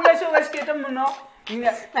Mfalme ũcio wecikĩte mũno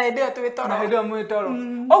na ndio twitoro na ndio mwitoro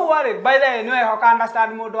oguo rĩ by the way nĩ hoka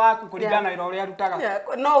understand mũndũ waku kũringana na ũrĩa arutaga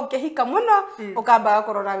no ukihika muno ukambaga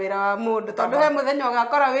kurora wĩra wa mũndũ tondu he mũthenya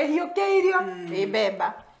ũgakora wĩhiũkĩirio wĩ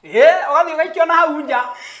mbemba ũgathiĩ ũgaikio na hau nja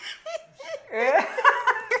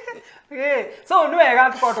so nĩ wega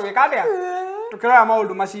tukorwo tũgĩka atĩa tukirora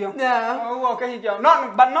maundu macio oguo ukihikio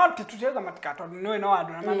but not tutega matika tondu nĩ no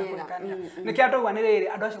andũ na manda kũrikania nĩkĩo tũgua nĩ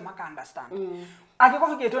rĩrĩ andũ acio maka understand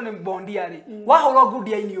akikũhikĩtwo nĩ bondia rĩ wahũrwo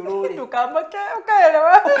ngudi ya iniũrũ rĩ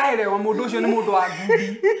ukaelewa mũndũ ũcio nĩ mũndũ wa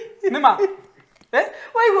ngudi nĩma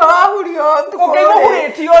waigua wahurio ũkaigua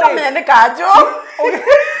hurĩtio rĩ kamenya nĩ kanjũ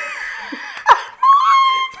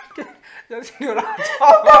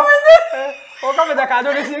ukamenya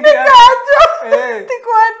kanjũ nĩ ciĩkĩra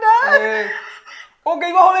tikwenda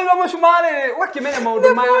ũngĩigua hũrĩirwo mũcumarĩ ũgakĩmenya maũndũ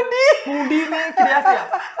maya bundi-inĩ kĩrĩa atĩa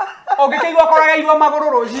ũngĩkĩigua ũkorageirwo magũrũ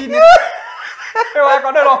rũcinĩ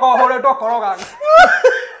wakonderwo kohũrĩtwo korogaga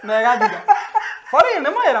na ĩgathira Fori nĩ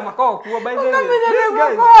mawĩra makoragwo kuo by the way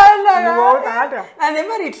and it's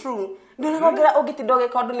very true ndũrĩgongera ũngĩtinda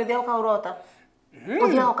ũgĩka ũndũ nĩ thiaga ũkaũrota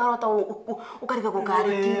ũthiaga ũkarota ũkariga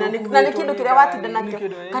gũkarĩki na nĩ kĩndũ kĩrĩa watinda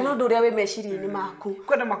nakĩo kana ũndũ ũrĩa wĩ meciria-inĩ maku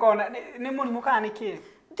kwenda makorwo nĩ mũrimũ kana nĩ kĩ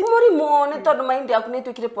ti mũrimũ nĩ tondũ mind yaku nĩ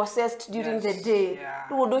ĩtuĩkire possessed during the day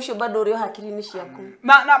rĩu ũndũ ũcio bado ũrĩ o hakiri-inĩ ciaku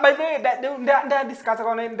na by the way nda discuss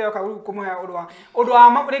kana ndio kũmũhe ũndũ wa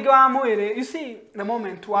rĩngĩ wa mwĩrĩ you see the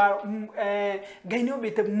moment wa Ngai nĩ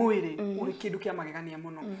ũmbĩte mwĩrĩ ũrĩ kĩndũ kĩa magegania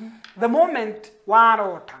mũno the moment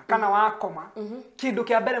warota kana wakoma kĩndũ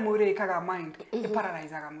kĩa mbere mwĩrĩ ĩkaga mind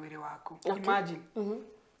ĩparalyzaga mwĩrĩ waku imagine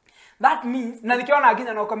that means na nikiona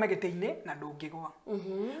nginya no kome gĩtĩ-inĩ na ndũngĩgwa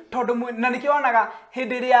tondu na nikionaga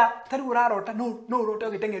hĩndĩ ĩrĩa tarĩ ũrarota no ũrote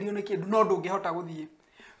ũgĩtengerio nĩ kĩndũ no ndũngĩhota gũthiĩ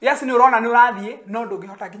Yes ni urona ni urathie no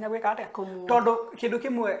ndungihota nginya gwika atia tondu kindu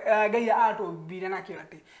kimwe Ngai atumbire nakio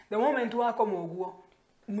ati the moment wakoma uguo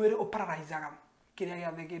mwiri uparalyzaga kiria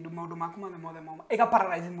giathe kindu maundu maku mothe moma ega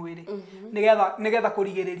paralyze mwiri nigetha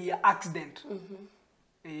kurigiriria accident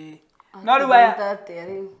no riu aya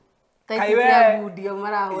Kaiwe budio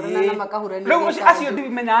marahurana na makahurania riu acio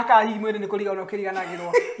ndimenyaga ka hihi mwiri ni kurigana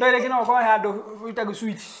ukiriganagirwo ndoire kino ko handu witagu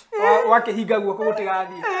switch wakihinga guoko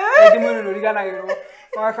gutigathie ndi mwiri no riganagirwo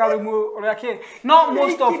no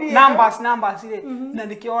most of numbers ire na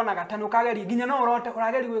nikionaga tano kageria nginya no urote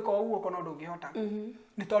urageri gwika uguo kono ndungihota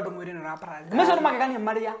ni tondu mwiri no raparalyze meso no magegania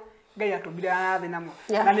maria Ngai atumbire nathi namo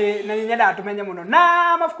na ni nyenda tumenye muno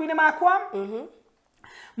na mafuku-ini makwa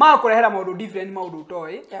makurehera maundu different maundu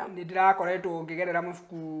toi ni ndirakoretwo ngigerera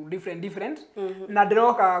mafuku different na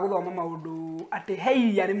ndiroka guthoma maundu ati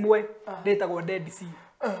heiria rimwe ndetagwo Dead Sea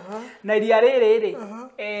na iria riri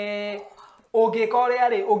ungikoria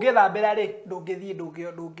ri ungithambira ri ndungithie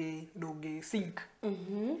ndungi sink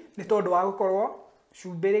ni tondu wa gukorwo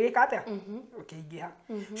cumbiri gikatia ukiingiha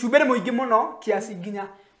cumbiri muingi muno kiasi nginya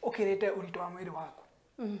ukirite urito wa mwiri waku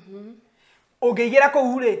ungigira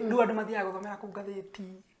kuu ri ndu andu mathiaga guthomera kuu ngathiti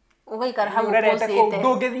ugaikara hau posite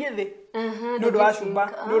ndungithie thi ndu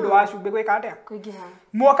wa cumbi gwikatia kuingiha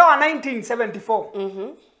mwaka wa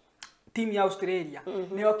 1974 team ya Australia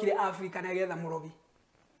ni yokire Africa na getha murogi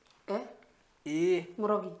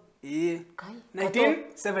murogi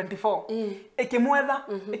 1974 ikimwetha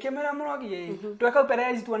ikimera murogi tweka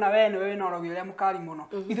uperezi tuona wewe na urogi uria mukari muno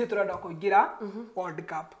ithu turenda kuingira World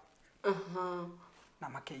Cup na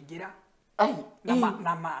makiingira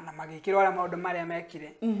na magikira wala maundu maria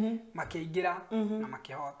mekire makiingira na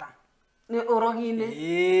makihota ni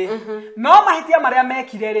urogi-ini no mahitia maria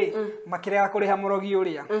mekire ri makirega kuriha murogi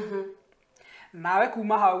uria nawe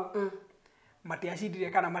kuma hau matiacindire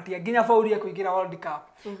kana matia nginya faurie kuingira World Cup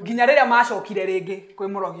nginya riria macokire ringi kwi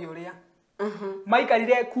murogi uria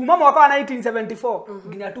maikarire kuma mwaka wa 1974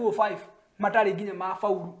 nginya 2005 matari nginya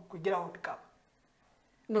mafauru kuingira World Cup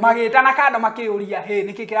magitana kando makiuria he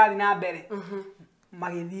niki kirathi na mbere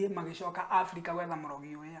magithie magicoka Africa gwetha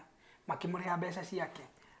murogi uria makimuriha mbeca ciake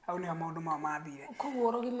au ni maundu ma mathire koguo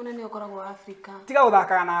urogi munene ukoragwo Africa tiga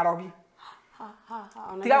uthakaga na arogi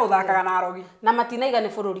tiga uthakaga na arogi na matinaiga ni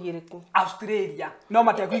bururi iriku Australia no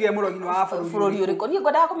matiakuige murogi ni wa bururi uriku ni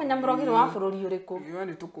ngwendaga kumenya murogi ni wa bururi uriku iyo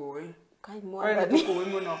ni tukui kai mwathani tukui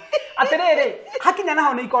muno atiriri hakinya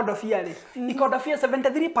naho ni ikondofia ri ikondofia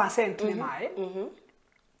 73% ni mai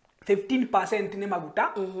 15% ni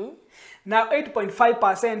maguta na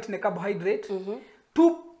 8.5% ni carbohydrate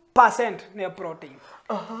 2% ni protein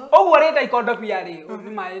oguo rita ikondofia ri ni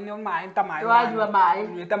mai ta mai wanyua mai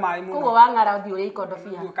ni ta mai muno koguo wangara thio ri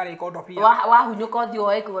ikondofia ukari ikondofia wahunyuka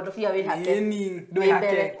thio ikondofia wi hake ni ndui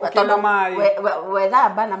hake ukina mai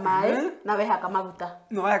wethamba na mai na wehaka maguta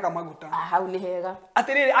no wehaka maguta hau ni hega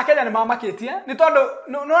atiriri akenya ni mamakitie ni tondu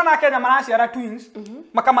nona akenya maraciara twins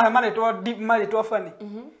makamahe maritwo funny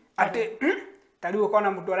ati tariu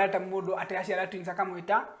kona mtu areta mundu ati aciara twins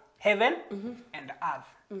akamwita heaven and earth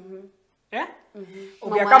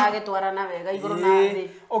ugiaka gitwarana wega iguru na thi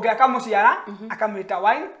ugiaka muciara akamwita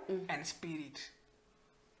wine and spirit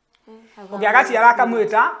ugiaka ciara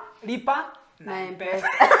akamwita lipa na mpesa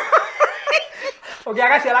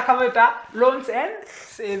ugiaka ciara akamwita loans and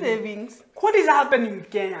savings. What is happening in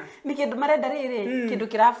Kenya? Ni kindu marenda riri kindu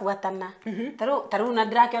kirafuatana taru na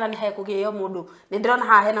ndirakiona ni he kugio mundu ni ndirona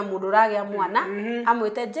ha hena mundu uragia mwana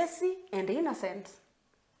amwite Jessy and innocent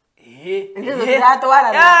ndio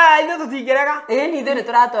turatwarana ithu tutingerega ni ithu ni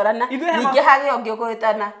turatwarana ningi hage ongi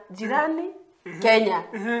gwitana jirani Kenya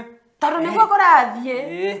taru niguo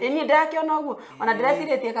kurathie ni ndirakiona uguo ona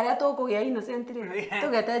ndireciretie karia tukugia innocent ri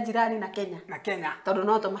tugete jirani na Kenya tondu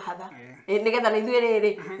no tumahatha nigetha na ithuĩ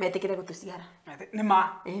rĩrĩ metikire gutuciara ni ma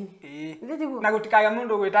na gutikaya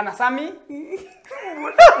mundu gwitana Sami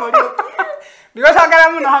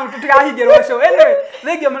ndigocangara muno hau tutikahingirwo ucio anyway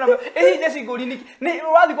thengio muno Jessy nguri ni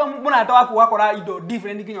wathi kwa munata waku wakora indo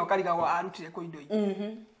different nginya ukarigagwo arutire ku indo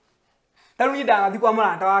taru ni ndathi kwa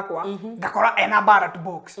munata wakwa ngakora ena barat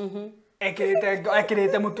box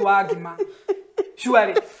ekirite mutu wa ngima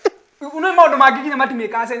shwari uno maundu mangikinya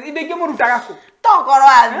matimika sense indo ingi murutaga ku tokoro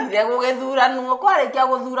athire gugithuranwo kwarikia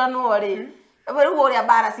guthuranwo ri riu uria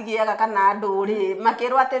bara cigiaga kana andu ri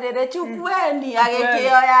makirwo atirire chukweni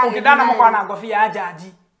agikioya ukidana mukwana ngofia ya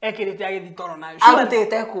jaji ekirite agithitoro nayo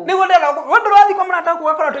arutite ku niguo ndera wendo rathi kwa munata ku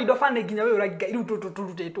gakora to indo fane nginya we uragiga riu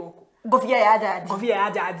turutitwo ku ngofia ya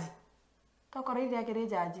jaji tokoro ithi akiri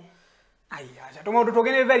jaji ai acha to maundu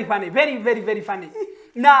tugene very funny very funny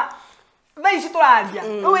na Thai cituraria.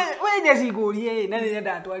 We Jessy ngurie na ni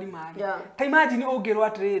ndenda twari mari. Ta imagine ungirwa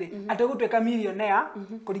atiriri ati gutweka millionaire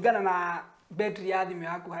kuringana na battery ya thimu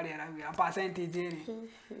yaku hari aragia percentage ri.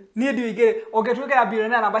 Ni ndio igire ungetwekera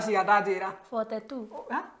billionaire namba cigatanjira 42.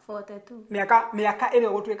 Ha? 42. Miaka ile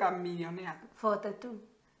gutweka millionaire 42.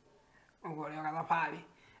 Ugo leo kadha pale.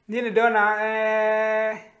 Ni ndona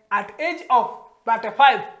at age of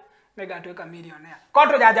 35 negatweka millionaire.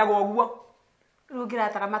 Koto jajagwo uguo. Rugira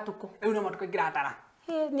atara matuko. Riu no matuko ngiratara.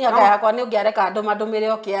 Ni anga yakwa ni ungiareka andu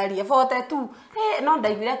madumire okiarie 42. No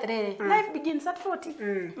ndaigwira atiriri. Life begins at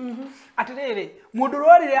 40. Atiriri mundu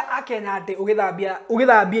rorire akenya ati ugithambia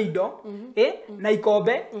indo na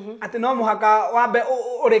ikombe ati no muhaka wambe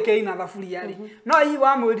ureke ina thaburia ri. No hi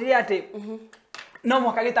wa mwirire ati no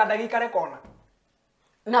muhaka gitanda gikare kona.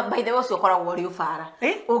 Na by the way ucio koragwo ri ubara.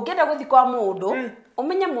 Ungienda guthi kwa mundu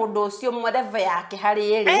umenye mundu ucio mwerevu yake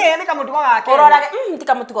hari eri. Ni kamutugo gake. Urorage ti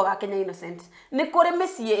kamutugo gake nya innocent. Ni kuri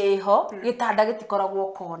micii iho gitanda gitikoragwo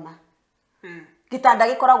kona. Gitanda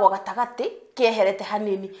gikoragwo gatagati kieherete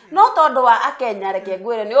hanini. No tondu wa akenya reke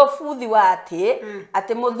ngwire ni obuthi wa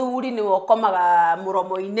ati muthuri ni wokomaga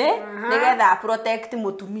muromo-ine nigetha protect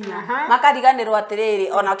mutumia. Makariganirwo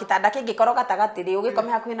atiriri ona gitanda kingikorwo gatagati ri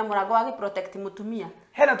ugikome hakuhi na murango wa protect mutumia.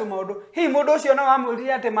 Hena tu maundu. Hi mundu ucio no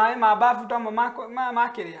wamwirire ati mai ma bavu tomo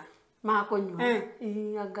makiria. Makunywa.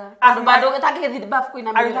 Anga. Andu bado gitagithi bavu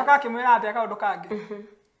kuina mira. Agitoka kimwira ati akaundu kangi.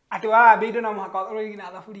 Ati warabe indo na muhaka urigina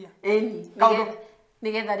thaburia.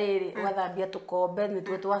 Nigetha riri ugathambia tukombe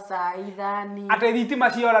nitwe twa cai thani. Ati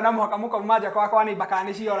thitima ciora na muhaka muko manja kwa ni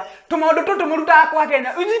bakani ciora. Tumaundu tutu muruta kwa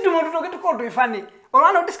Kenya. Uzi tumaundu tutu tuko twifani.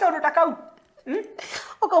 Urana discount takau.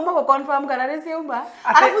 Ukauma ko confirm kana resi umba.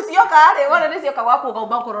 Alafu sioka ari wona resi sioka gwaku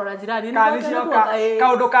ukauma kurora jirani. Kani sioka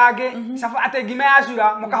kaundu kangi. Safa ati ngime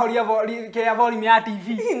yacura mukahoria ke volume ya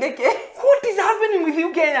TV. Ndeke. What is happening with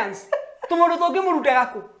you Kenyans? Tumaundu tungi murute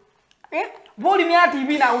gaku. Volume ya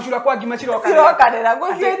TV na ushura kwa ngima ciroka. Cirokanira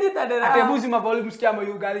gucieni tadera. Ate buzi ma volume sikia mo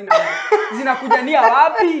yugali na. Zinakujania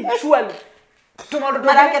wapi? Surely.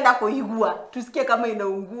 Marakenda kuigua. Tusikie kama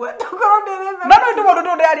inaungua. Tukorondereza. Nano tumondo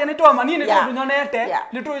to ndiaria ni twama ni tunyonete.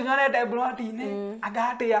 Ni tunyonete brotine.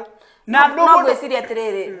 Agatia. Na no gwiciria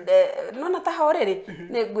atiriri no na taha riri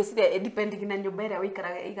ni gwiciria depending na nyumba ira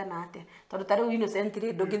wikaraga igana ate tondu tari innocent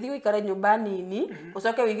ri ndungithi gwikara nyumba nini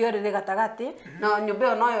ucoke wige riri gatagati na nyumba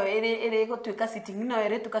yo noyo iri gutwika sitting no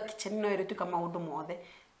iri tuka kitchen no iri tuka maundu mothe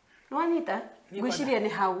no anyita gwiciria ni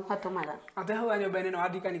hau hatumaga ate hau nyumba ino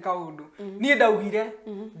andika ni kaundu ni ndaugire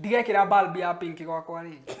ndigekira bulb ya pink gwakwa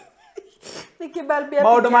ri niki bulb ya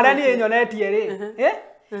maundu maria ni nyonetie ri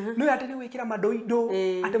no ate ni wikira madoido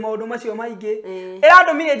ate maundu macio maingi era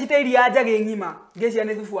ndomire njiteiri ya njage ngima ngecia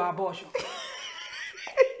ni thubu wa mboco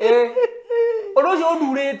Orojo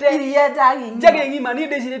ondurete iria njage ngima ni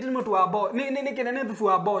ndecirete ni mutu wa mboco ni kinene thubu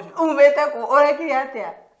wa mboco umete ku orekire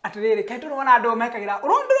atia atiriri kai tu wana ndo mekagira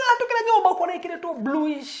urondo atukira nyomba ko nekiretwo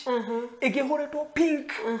bluish ikihuretwo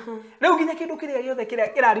pink leo ginya kindu kiria giothe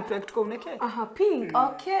kira reflect ko neke pink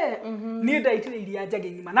okay ni ndaitire iria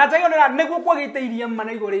njage ngima na njage ona neguo kwagite iria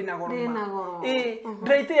mana igore ina goro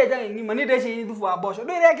ndaitire njage ngima ni ndeci thubu wa mboco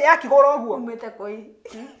ndu ireke yakigora oguo umete koi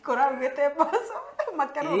koragete mboco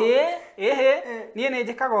makaro ni ne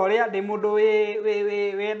njikaga uria ndi mundu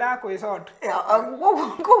we nda kwi sort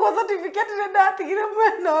ko certificate ndatigire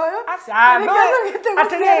mwena asa no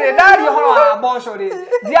atiriri ndari horo wa mboco ri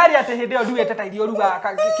ndiari ati hindi yo nduete ta irio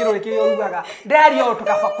rugaga kiruri kirio rugaga ndari yo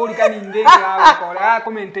tukabakuri kanini ri ya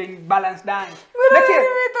ku maintain balance diet niki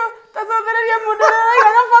tazothereria mundu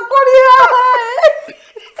ra bakuri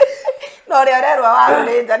no ri rerwa wa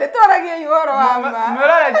rinja ni twaragia ihoro wa ma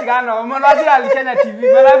murare tigano mwana jira Kenya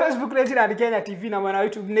TV mwana Facebook re jira Kenya TV na mwana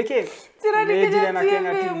YouTube niki jira na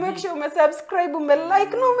Kenya TV make sure you subscribe you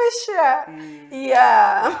like no me share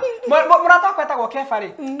yeah murata kweta go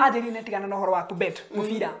kefari ajiri ne tigana no horo wa kubet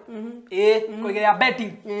mufira kuigeya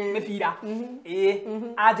betting mifira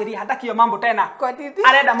ajiri hatakio mambo tena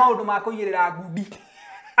arenda maundu ma kuigirira ngudi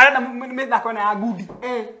arenda mithako na ngudi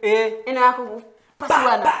ina yako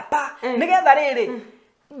pasuana nigetha riri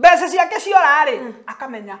mbeca ciake ciora ri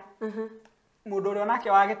akamenya mundu uri onake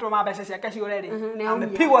wagituma mbeca ciake ciore ri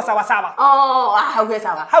amepigwa sawa sawa hau he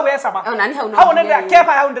sawa ona ni hau no hau nenda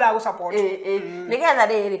kepa hau ndira gu support nigetha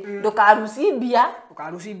riri ndukaruci mbia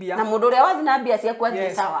na mundu uri wathi na mbia ciaku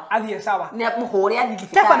athie sawa ni muhuri athie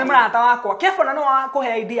kepa ni murata wakwa kepa na no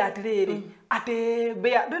wakuhe idea atiriri ati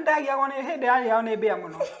mbia ndendagia gone hindi ya ni mbia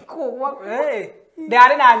muno kugwa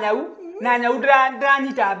ndari na nyau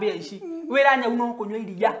ndanyita mbia ici wira nyau no kunywa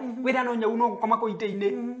iria wira no nyau no gukoma ku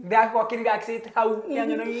ite-ini ndakwa kirira accent hau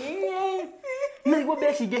nyanyo no niguo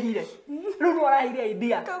mbia cingihire Runo arahire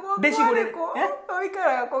idea. Ndecigurire.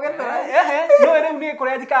 Oikara kugethora. No ere uni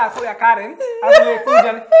kuria thika kuria Karen. Athwe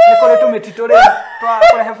kunja ni kore tumititu ri twa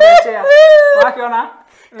kore he fresh air. Wakiona?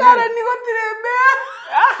 Karen ni gotire mbea.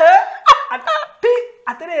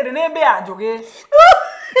 Atirire ni mbea njugi.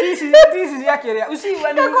 Tisi yakiria. Usi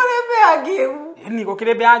wani. Kore mbea ngegu. Ni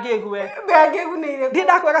gukire mbea ngegu we. Mbea ngegu ni ire. Ndi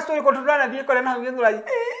ndakwega story ko tudana thie kore na githura.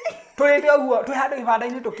 Turinde uguo twi handu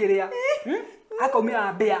ibanda-ini tukiria.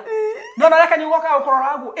 Akomira mbea. No na reka nyugoka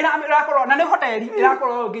ukorora guo. Irakorora na ni hoteli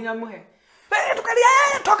irakorora nginya muhe. Tukaria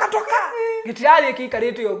toka. Gitirari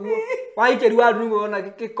kikarite uguo. Waikeri wa rungu ona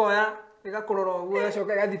gikoya. Igakorora uguo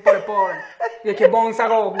coka gathi pole.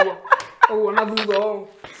 Gikibonsaga uguo. Uguo na thutha.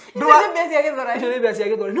 Ndua mbea cia githora. Ndua mbea cia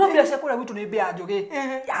githora. No mbea cia kura gwitu ni mbea njugi.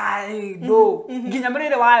 Ya ndo. Nginya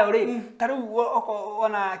mirire wayo ri. Taru oko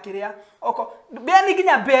ona kiria. Oko mbea ni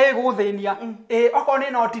nginya mbea iguthenia. Oko ni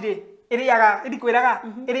noti ri. Iriaga irikwiraga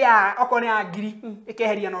iria oko ni angiri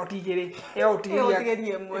ikeheria noti igiri iyo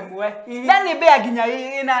utigiria imwe yani mbea nginya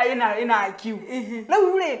ina kiu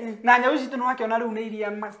riu ri na nyau citu no akiona riu ni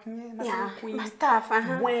iria mastafa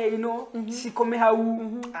we ino cikome hau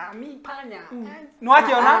ami panya no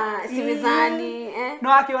akiona simizani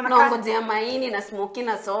no akiona no ngojea maini na smoky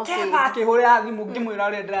na sauce keba akihurira thimu ngimwira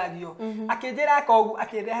uri ndirathio akinjira kogu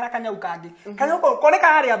akirehera kanyau kangi kanyo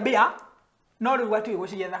koneka aria mbea no riu atu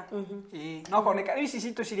gucigetha no koneka ici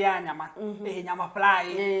citu ciria nyama nyama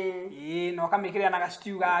fry no kamikira na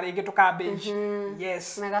stew ga ringi to cabbage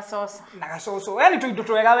yes na gasosa yani tu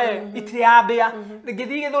twega we itiri ambia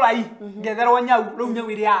ngithi githurai ngetherwo nyau riu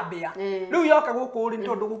nyau iri ambia riu yoka guku ri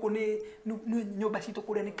tondu guku ni nyumba citu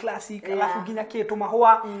kuria ni classic alafu nginya kitu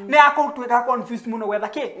mahua ni akutweka confused muno wetha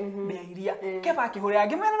ki mbea iria keba kihurira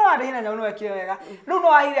ngimena no andihina nyau no ekire wega riu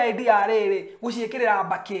no ahire idea riri guciikirira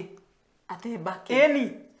mbaki ate baki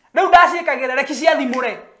eni riu ndacikagira reki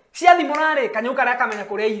ciathimura ri kanyau karia kamenya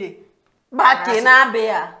kuria ire baki na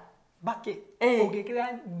mbea baki ungikira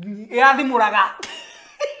yathimuraga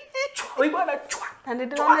oibana chwa ande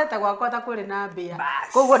ndironeta gwakwa ta kuri na mbea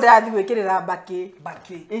koguo ndathi gwikirira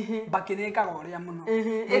baki ni kagoria muno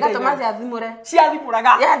igatuma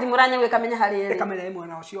ciathimuraga yathimura nyau ikamenya hari iri ikamenya imwe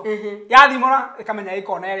na ucio yathimura ikamenya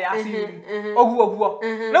ikona iri asiri oguo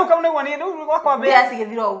riu kau niguo ni riu gwakwa mbea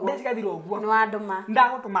cigithira uguo ni wanduma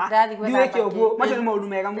ndagutuma ndiweke uguo macio ni maundu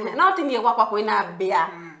mega muno no tinie gwakwa kwina mbea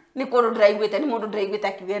ni kundu ndiraiguite ni mundu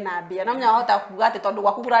ndiraiguite kiwe na mbea no menya hota kuga ati tondu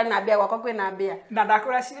gwaku burari na mbea gwakwa kwina mbea na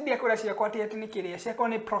ndakura ciria kura ciakwa ati ni kiria ciakwa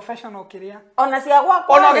ni professional kiria ona cia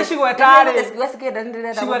gwakwa ona gicigwetari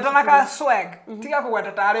cigweta na ka swag tiga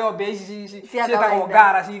kugweta tari o mbea ici cietagwo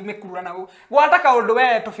ngara ci mikurura na gwata kaundu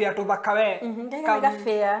we tubia tuthaka we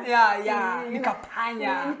kafea ya ni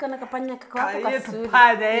kapanya nikona kapanya kako kasuri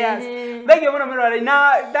thegio muno mirore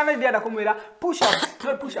na ndana ndienda kumwira push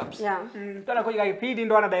ups tona kuiga gipindi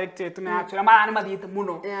ndona directed na actually mara ni mathiite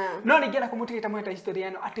muno no ningienda kumutigita mweta historia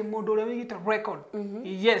eno ati mundu uri wigite record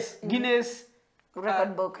yes Guinness record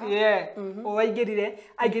book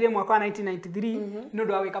aigirire mwaka wa 1993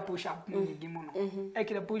 nundu wa wika push up nyingi muno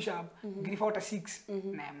ekire push up ngiri 46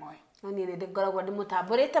 na imwe ni ndi ngoragwo ndi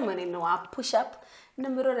mutamburite mwene wa push up na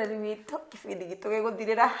miroreri witu kibindi gitu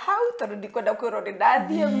giguthirira hau tondu ndikwenda kwirwo ndi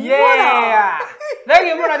ndathie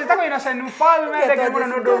thegio muno nditako innocent Mfalme thegio muno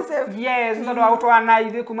nundu yes nundu wa gutwana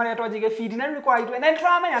ithu kuma ria twanjige feed na ni kwa ithu na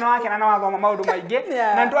nitramenya no wakena na wathoma maundu maingi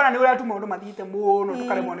na ntwana ni uria tu maundu mathiite muno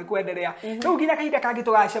tukaremwo ni kwenderea riu nginya kahinda kangi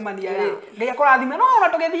tugacemania ri ngai kurathime no ona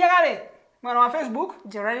tugithiaga ri mwana wa Facebook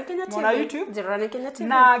Jorani Kenya TV na YouTube Jorani Kenya TV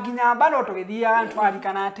na nginya bado tugithia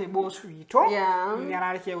twarikana ate boss wito ni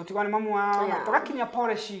ararikia gutigwa ni mamu wa tugakinya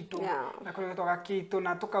pore shito na kuri tugakitu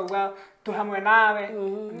na tukauga tu hamwe nawe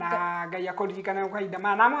na ngai akoririkana kahinda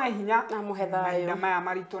ma na mwe hinya na muhethayo na maya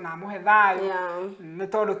marito na muhethayo ni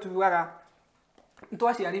tondu tugaga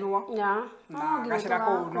twaciarirwo na gacira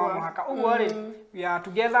ko no muhaka uguo ri we are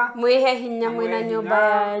together mwihe hinya mwina nyumba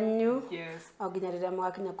yanyu oginya riria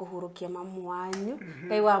mwakinya kuhurukia mamu wanyu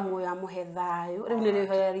ngai wa muoyo muhethayo riu ni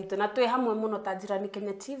rihoya ritu na twi hamwe muno ta Jorani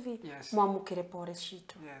Kenya TV mwamukire pore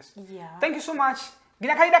citu thank you so much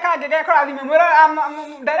nginya kaida kange gekora thime mwira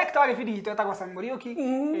director wa gibindi gitu etagwo Samuriuki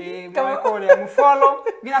mwe kore mufollow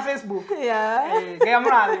nginya Facebook ngai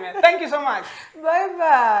amurathime thank you so much bye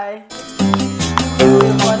bye.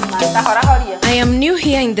 I am new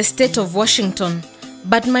here in the state of Washington,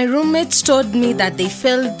 but my roommates told me that they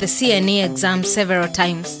failed the CNA exam several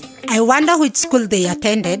times. I wonder which school they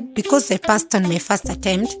attended because they passed on my first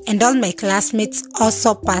attempt and all my classmates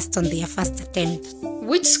also passed on their first attempt.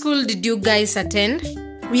 Which school did you guys attend?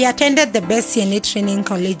 We attended the best CNA training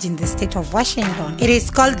college in the state of Washington. It is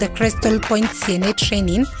called the Crystal Point CNA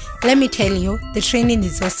Training. Let me tell you, the training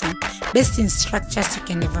is awesome. Best instructors you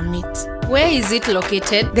can ever meet. Where is it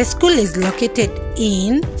located? The school is located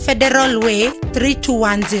in Federal Way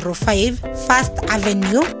 32105 First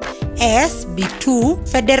Avenue, SB2,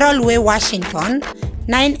 Federal Way, Washington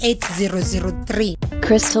 98003.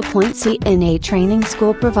 Crystal Point CNA Training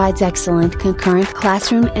School provides excellent concurrent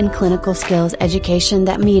classroom and clinical skills education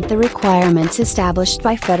that meet the requirements established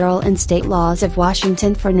by federal and state laws of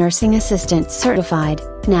Washington for nursing assistants certified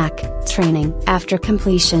NAC training. After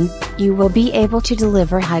completion, you will be able to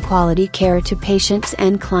deliver high-quality care to patients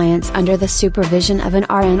and clients under the supervision of an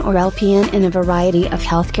RN or LPN in a variety of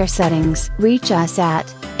healthcare settings. Reach us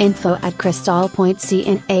at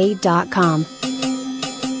info@crystalpointcna.com.